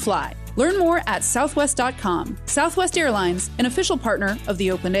points when you fly. Learn more at southwest.com. Southwest Airlines, an official partner of the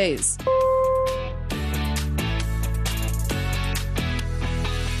Oakland A's.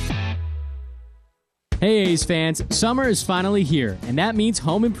 Hey A's fans, summer is finally here, and that means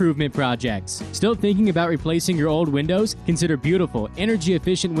home improvement projects. Still thinking about replacing your old windows? Consider beautiful,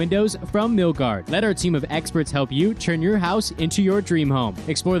 energy-efficient windows from Milgard. Let our team of experts help you turn your house into your dream home.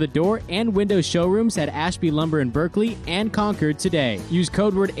 Explore the door and window showrooms at Ashby Lumber in Berkeley and Concord today. Use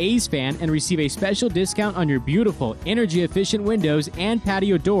code word A'sFan and receive a special discount on your beautiful, energy-efficient windows and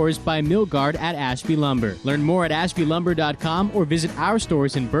patio doors by Milgard at Ashby Lumber. Learn more at ashbylumber.com or visit our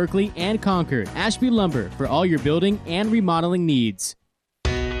stores in Berkeley and Concord. Ashby Lumber, for all your building and remodeling needs.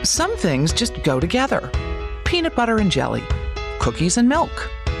 Some things just go together. Peanut butter and jelly, cookies and milk,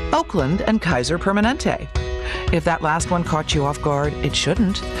 Oakland and Kaiser Permanente. If that last one caught you off guard, it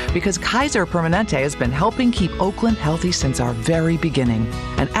shouldn't, because Kaiser Permanente has been helping keep Oakland healthy since our very beginning.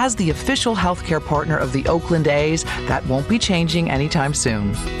 And as the official healthcare partner of the Oakland A's, that won't be changing anytime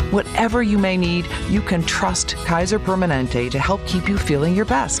soon. Whatever you may need, you can trust Kaiser Permanente to help keep you feeling your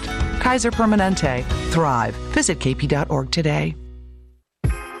best. Kaiser Permanente. Thrive. Visit kp.org today.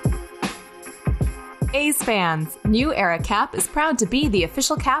 A's fans, New Era Cap is proud to be the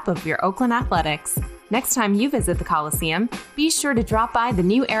official cap of your Oakland Athletics. Next time you visit the Coliseum, be sure to drop by the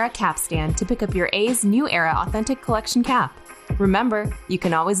New Era Cap stand to pick up your A's New Era Authentic Collection cap. Remember, you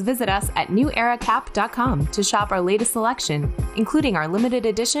can always visit us at neweracap.com to shop our latest selection, including our limited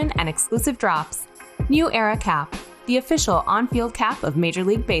edition and exclusive drops. New Era Cap, the official on-field cap of Major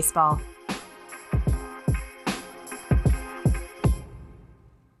League Baseball.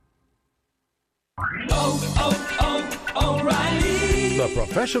 O'Reilly. The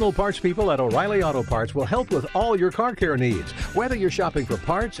professional parts people at O'Reilly Auto Parts will help with all your car care needs. Whether you're shopping for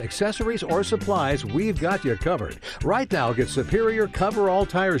parts, accessories, or supplies, we've got you covered. Right now, get Superior Cover-All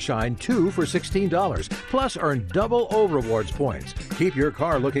Tire Shine 2 for $16. Plus, earn double O-Rewards points. Keep your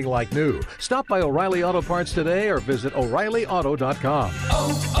car looking like new. Stop by O'Reilly Auto Parts today or visit O'ReillyAuto.com.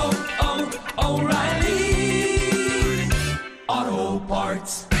 O'Reilly Auto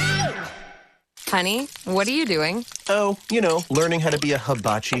Parts. Honey, what are you doing? Oh, learning how to be a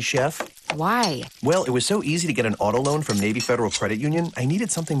hibachi chef. Why? Well, it was so easy to get an auto loan from Navy Federal Credit Union, I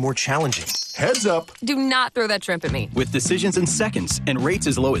needed something more challenging. Heads up. Do not throw that shrimp at me. With decisions in seconds and rates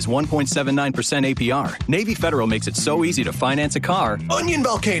as low as 1.79% APR, Navy Federal makes it so easy to finance a car. Onion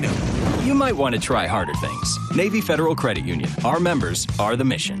volcano. You might want to try harder things. Navy Federal Credit Union. Our members are the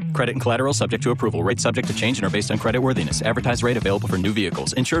mission. Credit and collateral subject to approval. Rates subject to change and are based on creditworthiness. Advertised rate available for new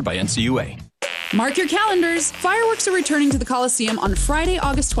vehicles. Insured by NCUA. Mark your calendars. Fireworks are returning to the Coliseum on Friday,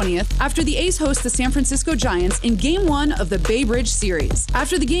 August 20th, after the A's host the San Francisco Giants in Game 1 of the Bay Bridge Series.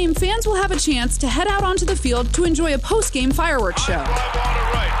 After the game, fans will have a chance to head out onto the field to enjoy a post-game fireworks show.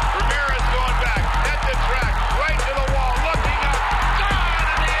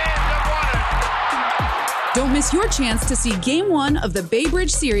 Don't miss your chance to see Game 1 of the Bay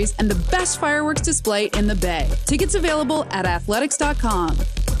Bridge Series and the best fireworks display in the Bay. Tickets available at athletics.com.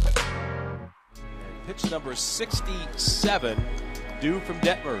 Pitch number 67, due from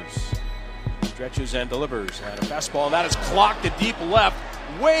Detmers. Stretches and delivers. And a fastball, and that is clocked to deep left,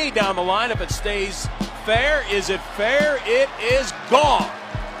 way down the line. If it stays fair, is it fair? It is gone.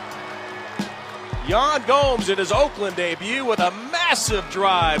 Yan Gomes in his Oakland debut with a massive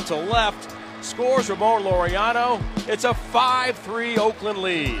drive to left. Scores Ramon Laureano. It's a 5-3 Oakland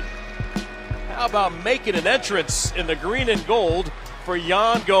lead. How about making an entrance in the green and gold for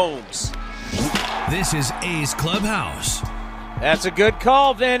Yan Gomes? This is A's Clubhouse. That's a good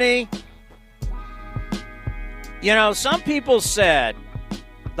call, Vinny. Some people said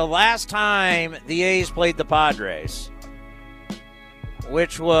the last time the A's played the Padres,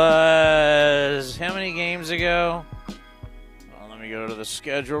 which was how many games ago? Well, let me go to the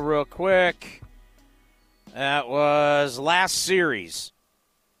schedule real quick. That was last series.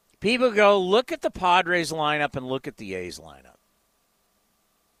 People go, look at the Padres lineup and look at the A's lineup.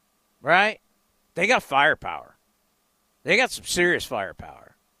 Right? They got firepower. They got some serious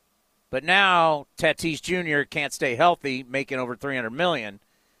firepower. But now Tatis Jr. can't stay healthy, making over $300 million.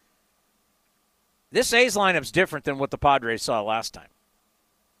 This A's lineup's different than what the Padres saw last time.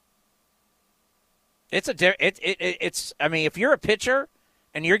 If you're a pitcher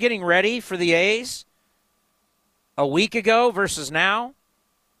and you're getting ready for the A's a week ago versus now,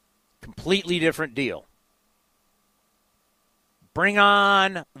 completely different deal. Bring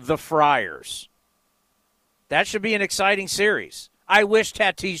on the Friars. That should be an exciting series. I wish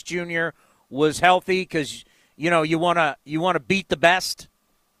Tatis Jr. was healthy because, you want to beat the best.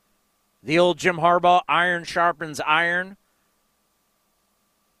 The old Jim Harbaugh, iron sharpens iron.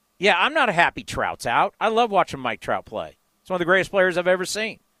 Yeah, I'm not happy Trout's out. I love watching Mike Trout play. He's one of the greatest players I've ever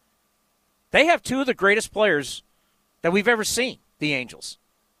seen. They have two of the greatest players that we've ever seen, the Angels.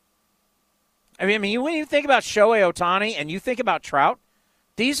 I mean, when you think about Shohei Ohtani and you think about Trout,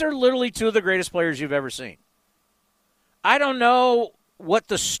 these are literally two of the greatest players you've ever seen. I don't know what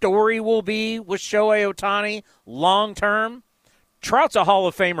the story will be with Shohei Ohtani long term. Trout's a Hall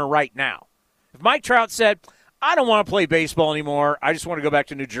of Famer right now. If Mike Trout said, I don't want to play baseball anymore, I just want to go back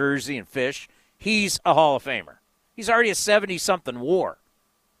to New Jersey and fish, he's a Hall of Famer. He's already a 70-something WAR.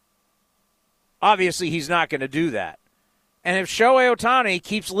 Obviously, he's not going to do that. And if Shohei Ohtani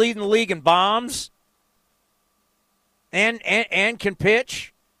keeps leading the league in bombs and can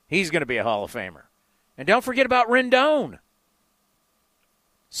pitch, he's going to be a Hall of Famer. And don't forget about Rendon.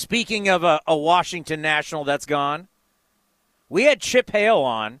 Speaking of a Washington National that's gone, we had Chip Hale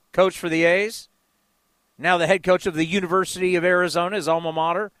on, coach for the A's. Now the head coach of the University of Arizona, his alma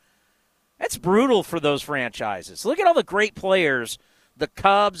mater. That's brutal for those franchises. Look at all the great players, the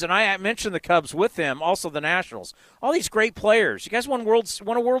Cubs, and I mentioned the Cubs with them, also the Nationals. All these great players. You guys won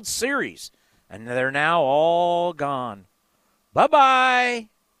a World Series, and they're now all gone. Bye-bye.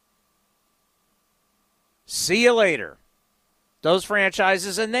 See you later. Those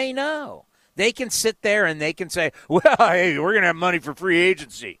franchises, and they know. They can sit there and they can say, well, hey, we're going to have money for free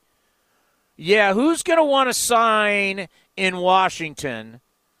agency. Yeah, who's going to want to sign in Washington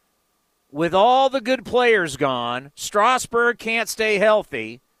with all the good players gone? Strasburg can't stay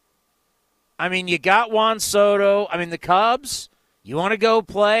healthy. I mean, you got Juan Soto. I mean, the Cubs, you want to go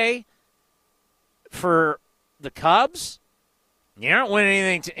play for the Cubs? You're not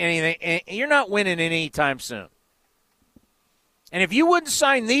winning anything. You're not winning anytime soon. And if you wouldn't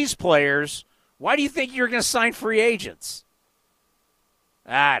sign these players, why do you think you're going to sign free agents?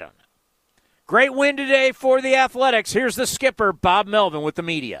 I don't know. Great win today for the Athletics. Here's the skipper, Bob Melvin, with the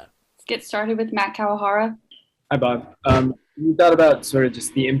media. Let's get started with Matt Kawahara. Hi, Bob. You thought about sort of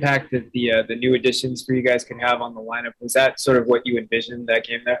just the impact that the new additions for you guys can have on the lineup. Was that sort of what you envisioned that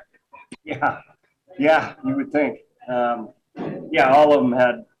game there? Yeah, you would think. All of them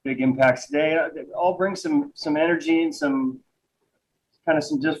had big impacts today. They all bring some energy and some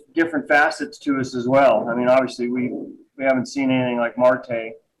just different facets to us as well. I mean, obviously we haven't seen anything like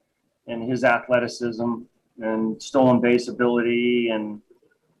Marte and his athleticism and stolen base ability, and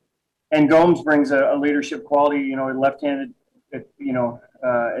Gomes brings a leadership quality. Left-handed,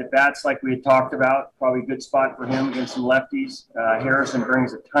 at bats like we had talked about, probably a good spot for him against some lefties. Harrison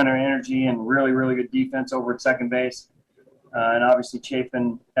brings a ton of energy and really, really good defense over at second base. And obviously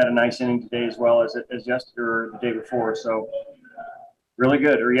Chapin had a nice inning today as well as yesterday or the day before. So really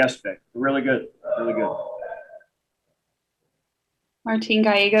good, or yesterday. Really good. Martin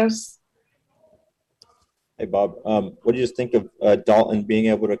Gallegos. Hey, Bob. What do you just think of Dalton being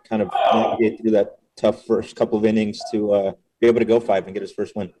able to kind of navigate through that tough first couple of innings to be able to go 5 and get his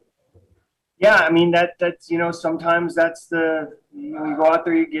first win? Yeah, I mean, that's sometimes that's you go out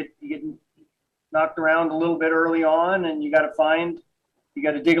there, you get knocked around a little bit early on, and you got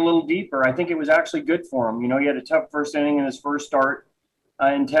to dig a little deeper. I think it was actually good for him. He had a tough first inning in his first start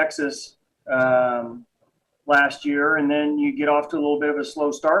in Texas last year, and then you get off to a little bit of a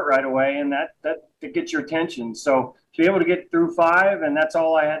slow start right away, and that gets your attention. So to be able to get through 5, and that's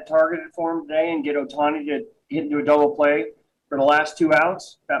all I had targeted for him today, and get Ohtani to hit into a double play for the last 2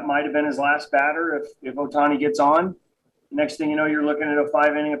 outs, that might have been his last batter if Ohtani gets on. Next thing you know, you're looking at a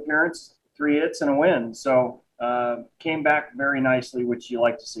 5-inning appearance, 3 hits, and a win. So came back very nicely, which you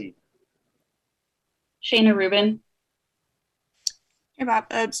like to see. Shayna Rubin. Hey,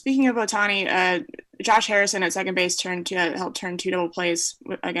 Bob. Speaking of Ohtani, Josh Harrison at second base helped turn 2 double plays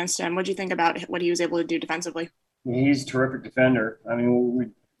against him. What do you think about what he was able to do defensively? He's a terrific defender. I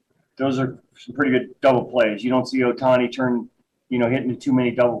mean, those are some pretty good double plays. You don't see Ohtani hitting too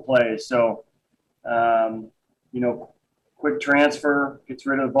many double plays. So, quick transfer, gets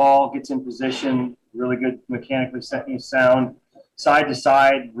rid of the ball, gets in position, really good mechanically sound, side to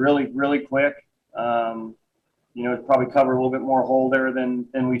side, really, really quick. Probably cover a little bit more hole there than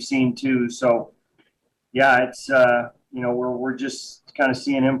we've seen too. So, yeah, it's we're just kind of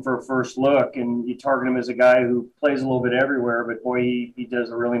seeing him for a first look, and you target him as a guy who plays a little bit everywhere, but boy, he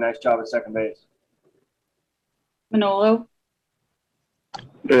does a really nice job at second base. Manolo.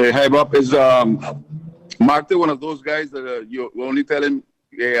 Hey, Bob, is Marte one of those guys that you only tell him,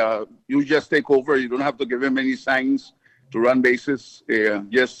 you just take over, you don't have to give him any signs to run bases,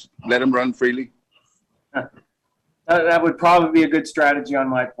 just let him run freely? That would probably be a good strategy on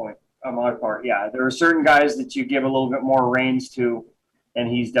my part. Yeah, there are certain guys that you give a little bit more reins to, and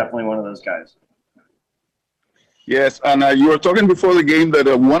he's definitely one of those guys. Yes, and you were talking before the game that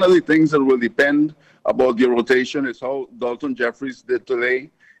one of the things that will depend about your rotation is how Dalton Jeffries did today.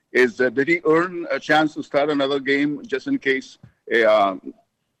 Did he earn a chance to start another game just in case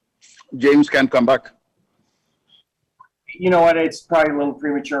James can come back? You know what? It's probably a little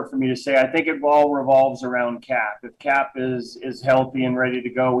premature for me to say. I think it all revolves around Cap. If Cap is healthy and ready to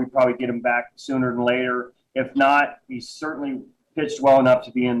go, we probably get him back sooner than later. If not, he's certainly pitched well enough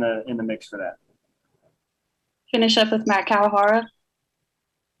to be in the mix for that. Finish up with Matt Kawahara.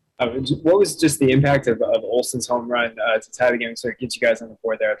 What was just the impact of Olson's home run to tie the game, so it gets you guys on the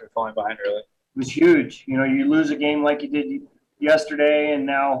board there after falling behind early? It was huge. You lose a game like you did yesterday, and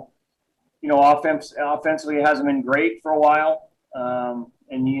now, offensively it hasn't been great for a while.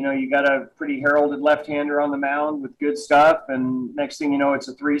 And, you got a pretty heralded left-hander on the mound with good stuff, and next thing you know, it's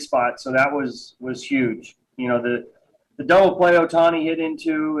a 3 spot. So that was huge. The double play Ohtani hit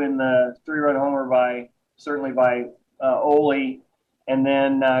into, and the 3-run homer by Ole, and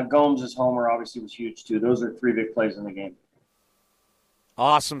then Gomes' homer obviously was huge too. Those are 3 big plays in the game.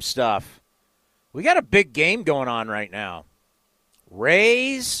 Awesome stuff. We got a big game going on right now.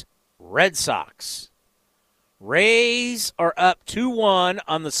 Rays, Red Sox. Rays are up 2-1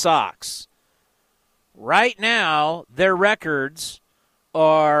 on the Sox. Right now, their records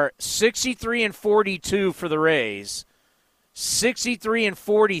are 63-42 for the Rays,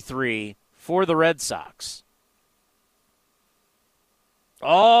 63-43 for the Red Sox.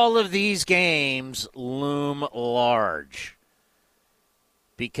 All of these games loom large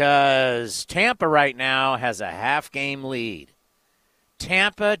because Tampa right now has a half-game lead.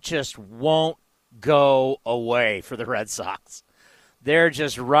 Tampa just won't go away for the Red Sox. They're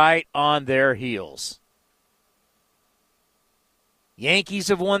just right on their heels. Yankees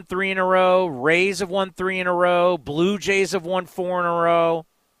have won 3 in a row. Rays have won 3 in a row. Blue Jays have won 4 in a row.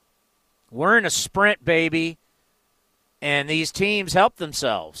 We're in a sprint, baby. And these teams help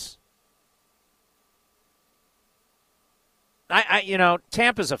themselves.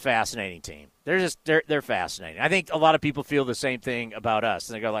 Tampa's a fascinating team. They're fascinating. I think a lot of people feel the same thing about us.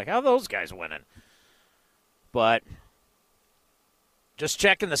 And they go like, how are those guys winning? But just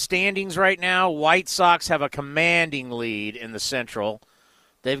checking the standings right now, White Sox have a commanding lead in the Central.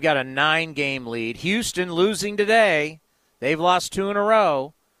 They've got a 9-game lead. Houston losing today. They've lost 2 in a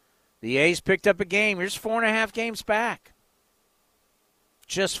row. The A's picked up a game. You're just 4.5 games back.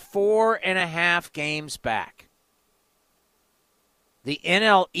 Just 4.5 games back. The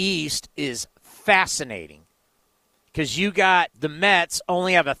NL East is fascinating because you got the Mets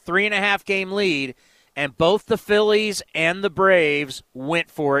only have a 3.5 game lead, and both the Phillies and the Braves went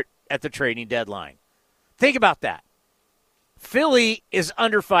for it at the trading deadline. Think about that. Philly is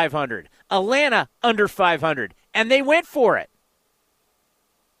under 500. Atlanta under 500, and they went for it.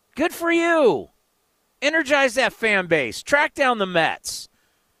 Good for you. Energize that fan base. Track down the Mets.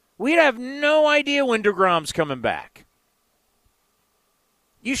 We'd have no idea when DeGrom's coming back.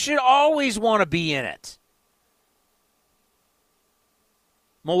 You should always want to be in it.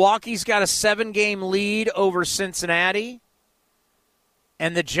 Milwaukee's got a 7-game lead over Cincinnati.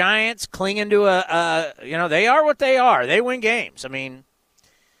 And the Giants clinging to they are what they are. They win games. I mean,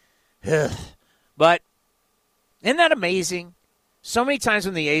 but isn't that amazing? So many times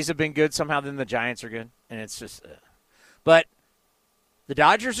when the A's have been good, somehow then the Giants are good. And it's just, but the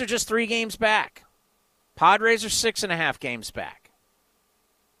Dodgers are just 3 games back. Padres are 6.5 games back.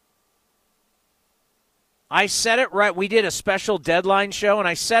 I said it right. We did a special deadline show, and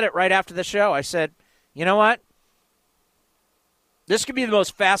I said it right after the show. I said, you know what? This could be the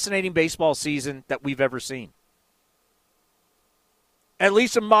most fascinating baseball season that we've ever seen. At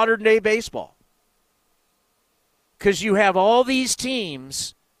least in modern-day baseball. Because you have all these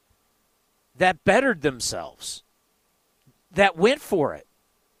teams that bettered themselves, that went for it,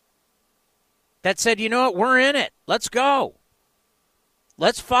 that said, you know what, we're in it. Let's go.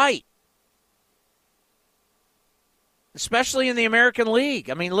 Let's fight. Especially in the American League.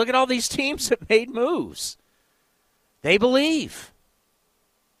 I mean, look at all these teams that made moves. They believe.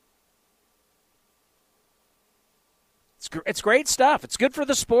 It's great stuff. It's good for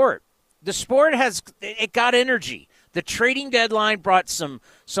the sport. The sport it got energy. The trading deadline brought some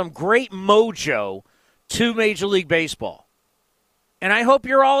great mojo to Major League Baseball. And I hope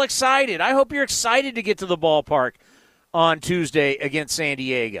you're all excited. I hope you're excited to get to the ballpark on Tuesday against San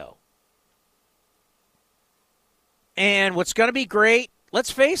Diego. And what's going to be great, let's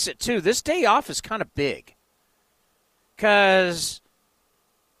face it, too, this day off is kind of big. Because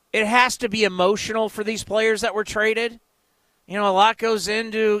it has to be emotional for these players that were traded. You know, a lot goes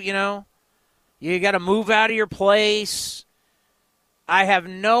into, you got to move out of your place. I have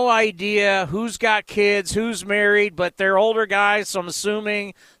no idea who's got kids, who's married, but they're older guys, so I'm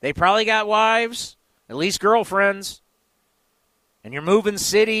assuming they probably got wives, at least girlfriends. And you're moving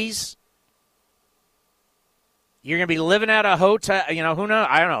cities. You're going to be living at a hotel, who knows?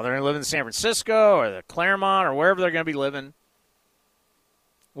 I don't know. They're going to live in San Francisco or the Claremont or wherever they're going to be living.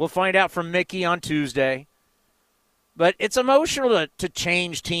 We'll find out from Mickey on Tuesday. But it's emotional to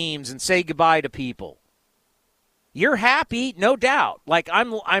change teams and say goodbye to people. You're happy, no doubt. Like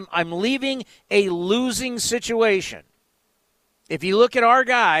I'm leaving a losing situation. If you look at our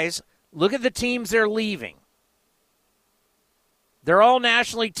guys, look at the teams they're leaving. They're all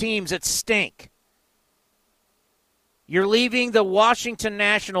National League teams that stink. You're leaving the Washington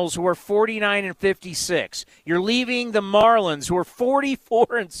Nationals, who are 49-56. You're leaving the Marlins, who are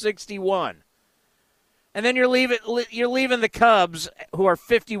 44-61. And then you're leaving the Cubs, who are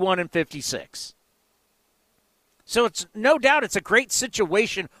 51-56. So it's no doubt it's a great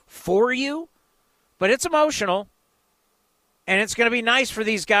situation for you, but it's emotional. And it's going to be nice for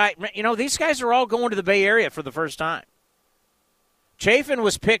these guys. These guys are all going to the Bay Area for the first time. Chafin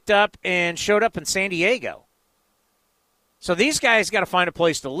was picked up and showed up in San Diego. So these guys got to find a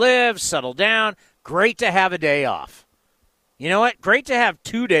place to live, settle down. Great to have a day off. You know what? Great to have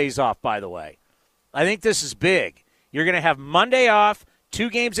 2 days off, by the way. I think this is big. You're going to have Monday off, 2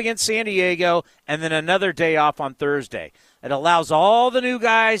 games against San Diego, and then another day off on Thursday. It allows all the new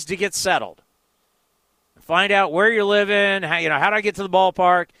guys to get settled. Find out where you're living, how do I get to the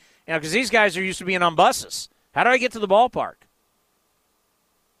ballpark? Because these guys are used to being on buses. How do I get to the ballpark?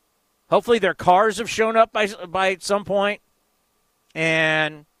 Hopefully their cars have shown up by some point.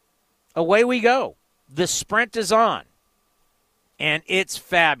 And away we go. The sprint is on. And it's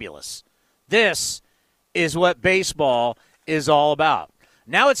fabulous. This is what baseball is all about.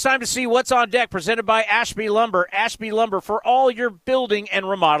 Now it's time to see what's on deck, presented by Ashby Lumber. Ashby Lumber for all your building and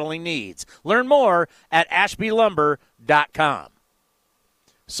remodeling needs. Learn more at ashbylumber.com.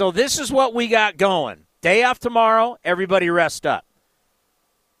 So this is what we got going. Day off tomorrow, everybody rest up.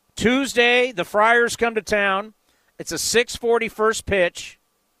 Tuesday, the Friars come to town. It's a 6:40 first pitch.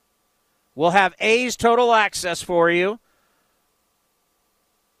 We'll have A's Total Access for you.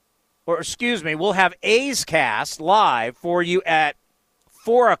 We'll have A's Cast live for you at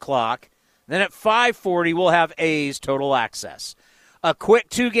 4 o'clock. Then at 5:40, we'll have A's Total Access. A quick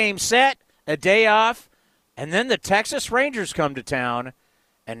 2-game set, a day off, and then the Texas Rangers come to town,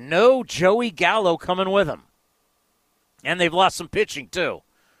 and no Joey Gallo coming with them. And they've lost some pitching, too,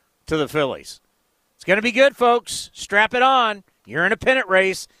 to the Phillies. It's going to be good, folks. Strap it on. You're in a pennant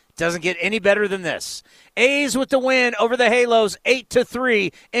race. Doesn't get any better than this. A's with the win over the Halos,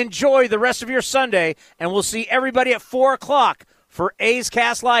 8-3. Enjoy the rest of your Sunday, and we'll see everybody at 4 o'clock for A's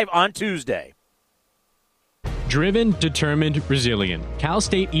Cast Live on Tuesday. Driven, determined, resilient. Cal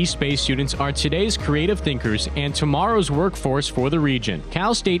State East Bay students are today's creative thinkers and tomorrow's workforce for the region.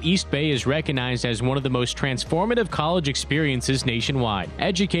 Cal State East Bay is recognized as one of the most transformative college experiences nationwide,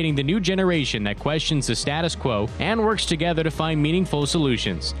 educating the new generation that questions the status quo and works together to find meaningful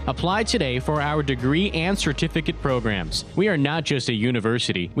solutions. Apply today for our degree and certificate programs. We are not just a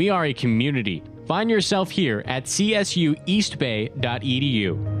university, we are a community. Find yourself here at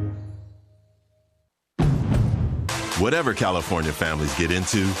csueastbay.edu. Whatever California families get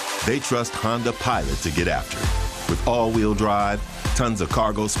into, they trust Honda Pilot to get after it. With all-wheel drive, tons of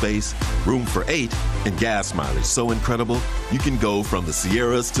cargo space, room for 8, and gas mileage so incredible, you can go from the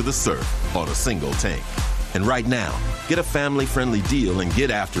Sierras to the surf on a single tank. And right now, get a family-friendly deal and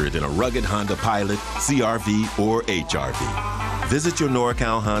get after it in a rugged Honda Pilot, CR-V, or HR-V. Visit your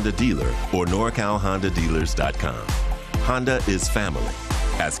NorCal Honda dealer or NorCalHondaDealers.com. Honda is family.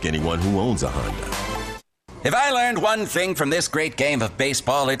 Ask anyone who owns a Honda. If I learned one thing from this great game of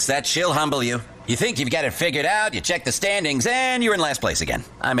baseball, it's that she'll humble you. You think you've got it figured out, you check the standings, and you're in last place again.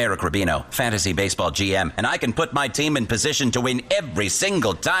 I'm Eric Rubino, Fantasy Baseball GM, and I can put my team in position to win every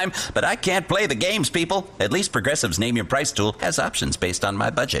single time, but I can't play the games, people. At least Progressive's Name Your Price tool has options based on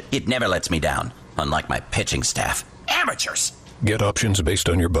my budget. It never lets me down, unlike my pitching staff. Amateurs! Get options based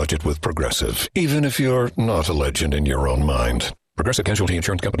on your budget with Progressive, even if you're not a legend in your own mind. Progressive Casualty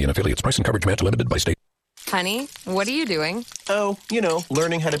Insurance Company and affiliates. Price and coverage match limited by state. Honey, what are you doing? Oh,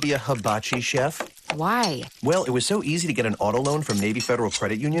 learning how to be a hibachi chef. Why? Well, it was so easy to get an auto loan from Navy Federal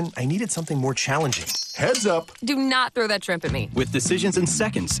Credit Union, I needed something more challenging. Heads up. Do not throw that shrimp at me. With decisions in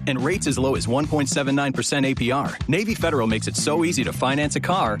seconds and rates as low as 1.79% APR, Navy Federal makes it so easy to finance a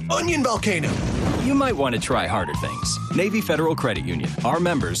car. Onion volcano. You might want to try harder things. Navy Federal Credit Union. Our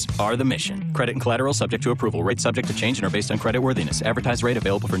members are the mission. Credit and collateral subject to approval. Rates subject to change and are based on creditworthiness. Advertised rate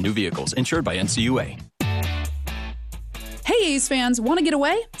available for new vehicles. Insured by NCUA. Hey A's fans, want to get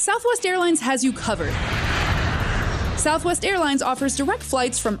away? Southwest Airlines has you covered. Southwest Airlines offers direct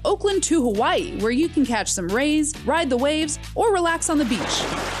flights from Oakland to Hawaii, where you can catch some rays, ride the waves, or relax on the beach.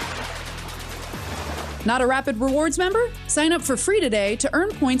 Not a Rapid Rewards member? Sign up for free today to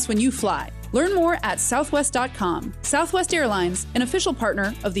earn points when you fly. Learn more at southwest.com. Southwest Airlines, an official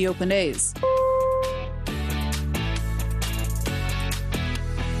partner of the Oakland A's.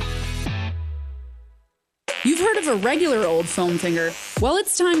 You've heard of a regular old foam finger. Well,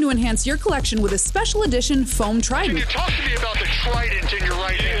 it's time to enhance your collection with a special edition foam trident. Can you talk to me about the trident in your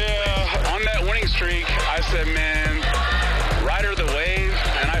right hand? Yeah, on that winning streak, I said, man, rider the wave,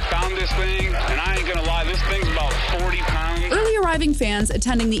 and I found this thing, and I ain't gonna lie, this thing's about 40 pounds. Early arriving fans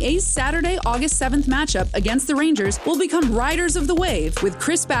attending the A's Saturday, August 7th matchup against the Rangers will become riders of the wave with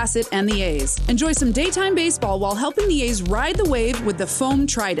Chris Bassett and the A's. Enjoy some daytime baseball while helping the A's ride the wave with the foam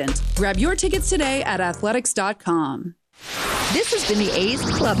trident. Grab your tickets today at athletics.com. This has been the A's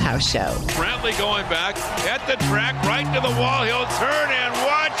Clubhouse Show. Brantley going back at the track, right to the wall. He'll turn and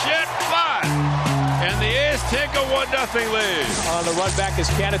watch it fly. And the A's take a 1-0 lead. On the run back is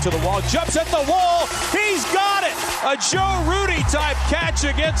Cannon to the wall. Jumps at the wall. He's got it. A Joe Rudy type catch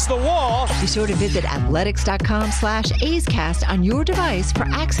against the wall. Be sure to visit athletics.com/A'sCast on your device for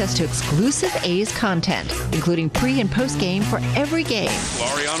access to exclusive A's content, including pre- and post-game for every game.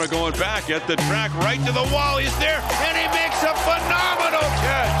 Laureano going back at the track, right to the wall. He's there, and he makes a phenomenal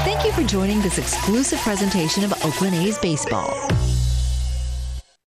catch. Thank you for joining this exclusive presentation of Oakland A's baseball.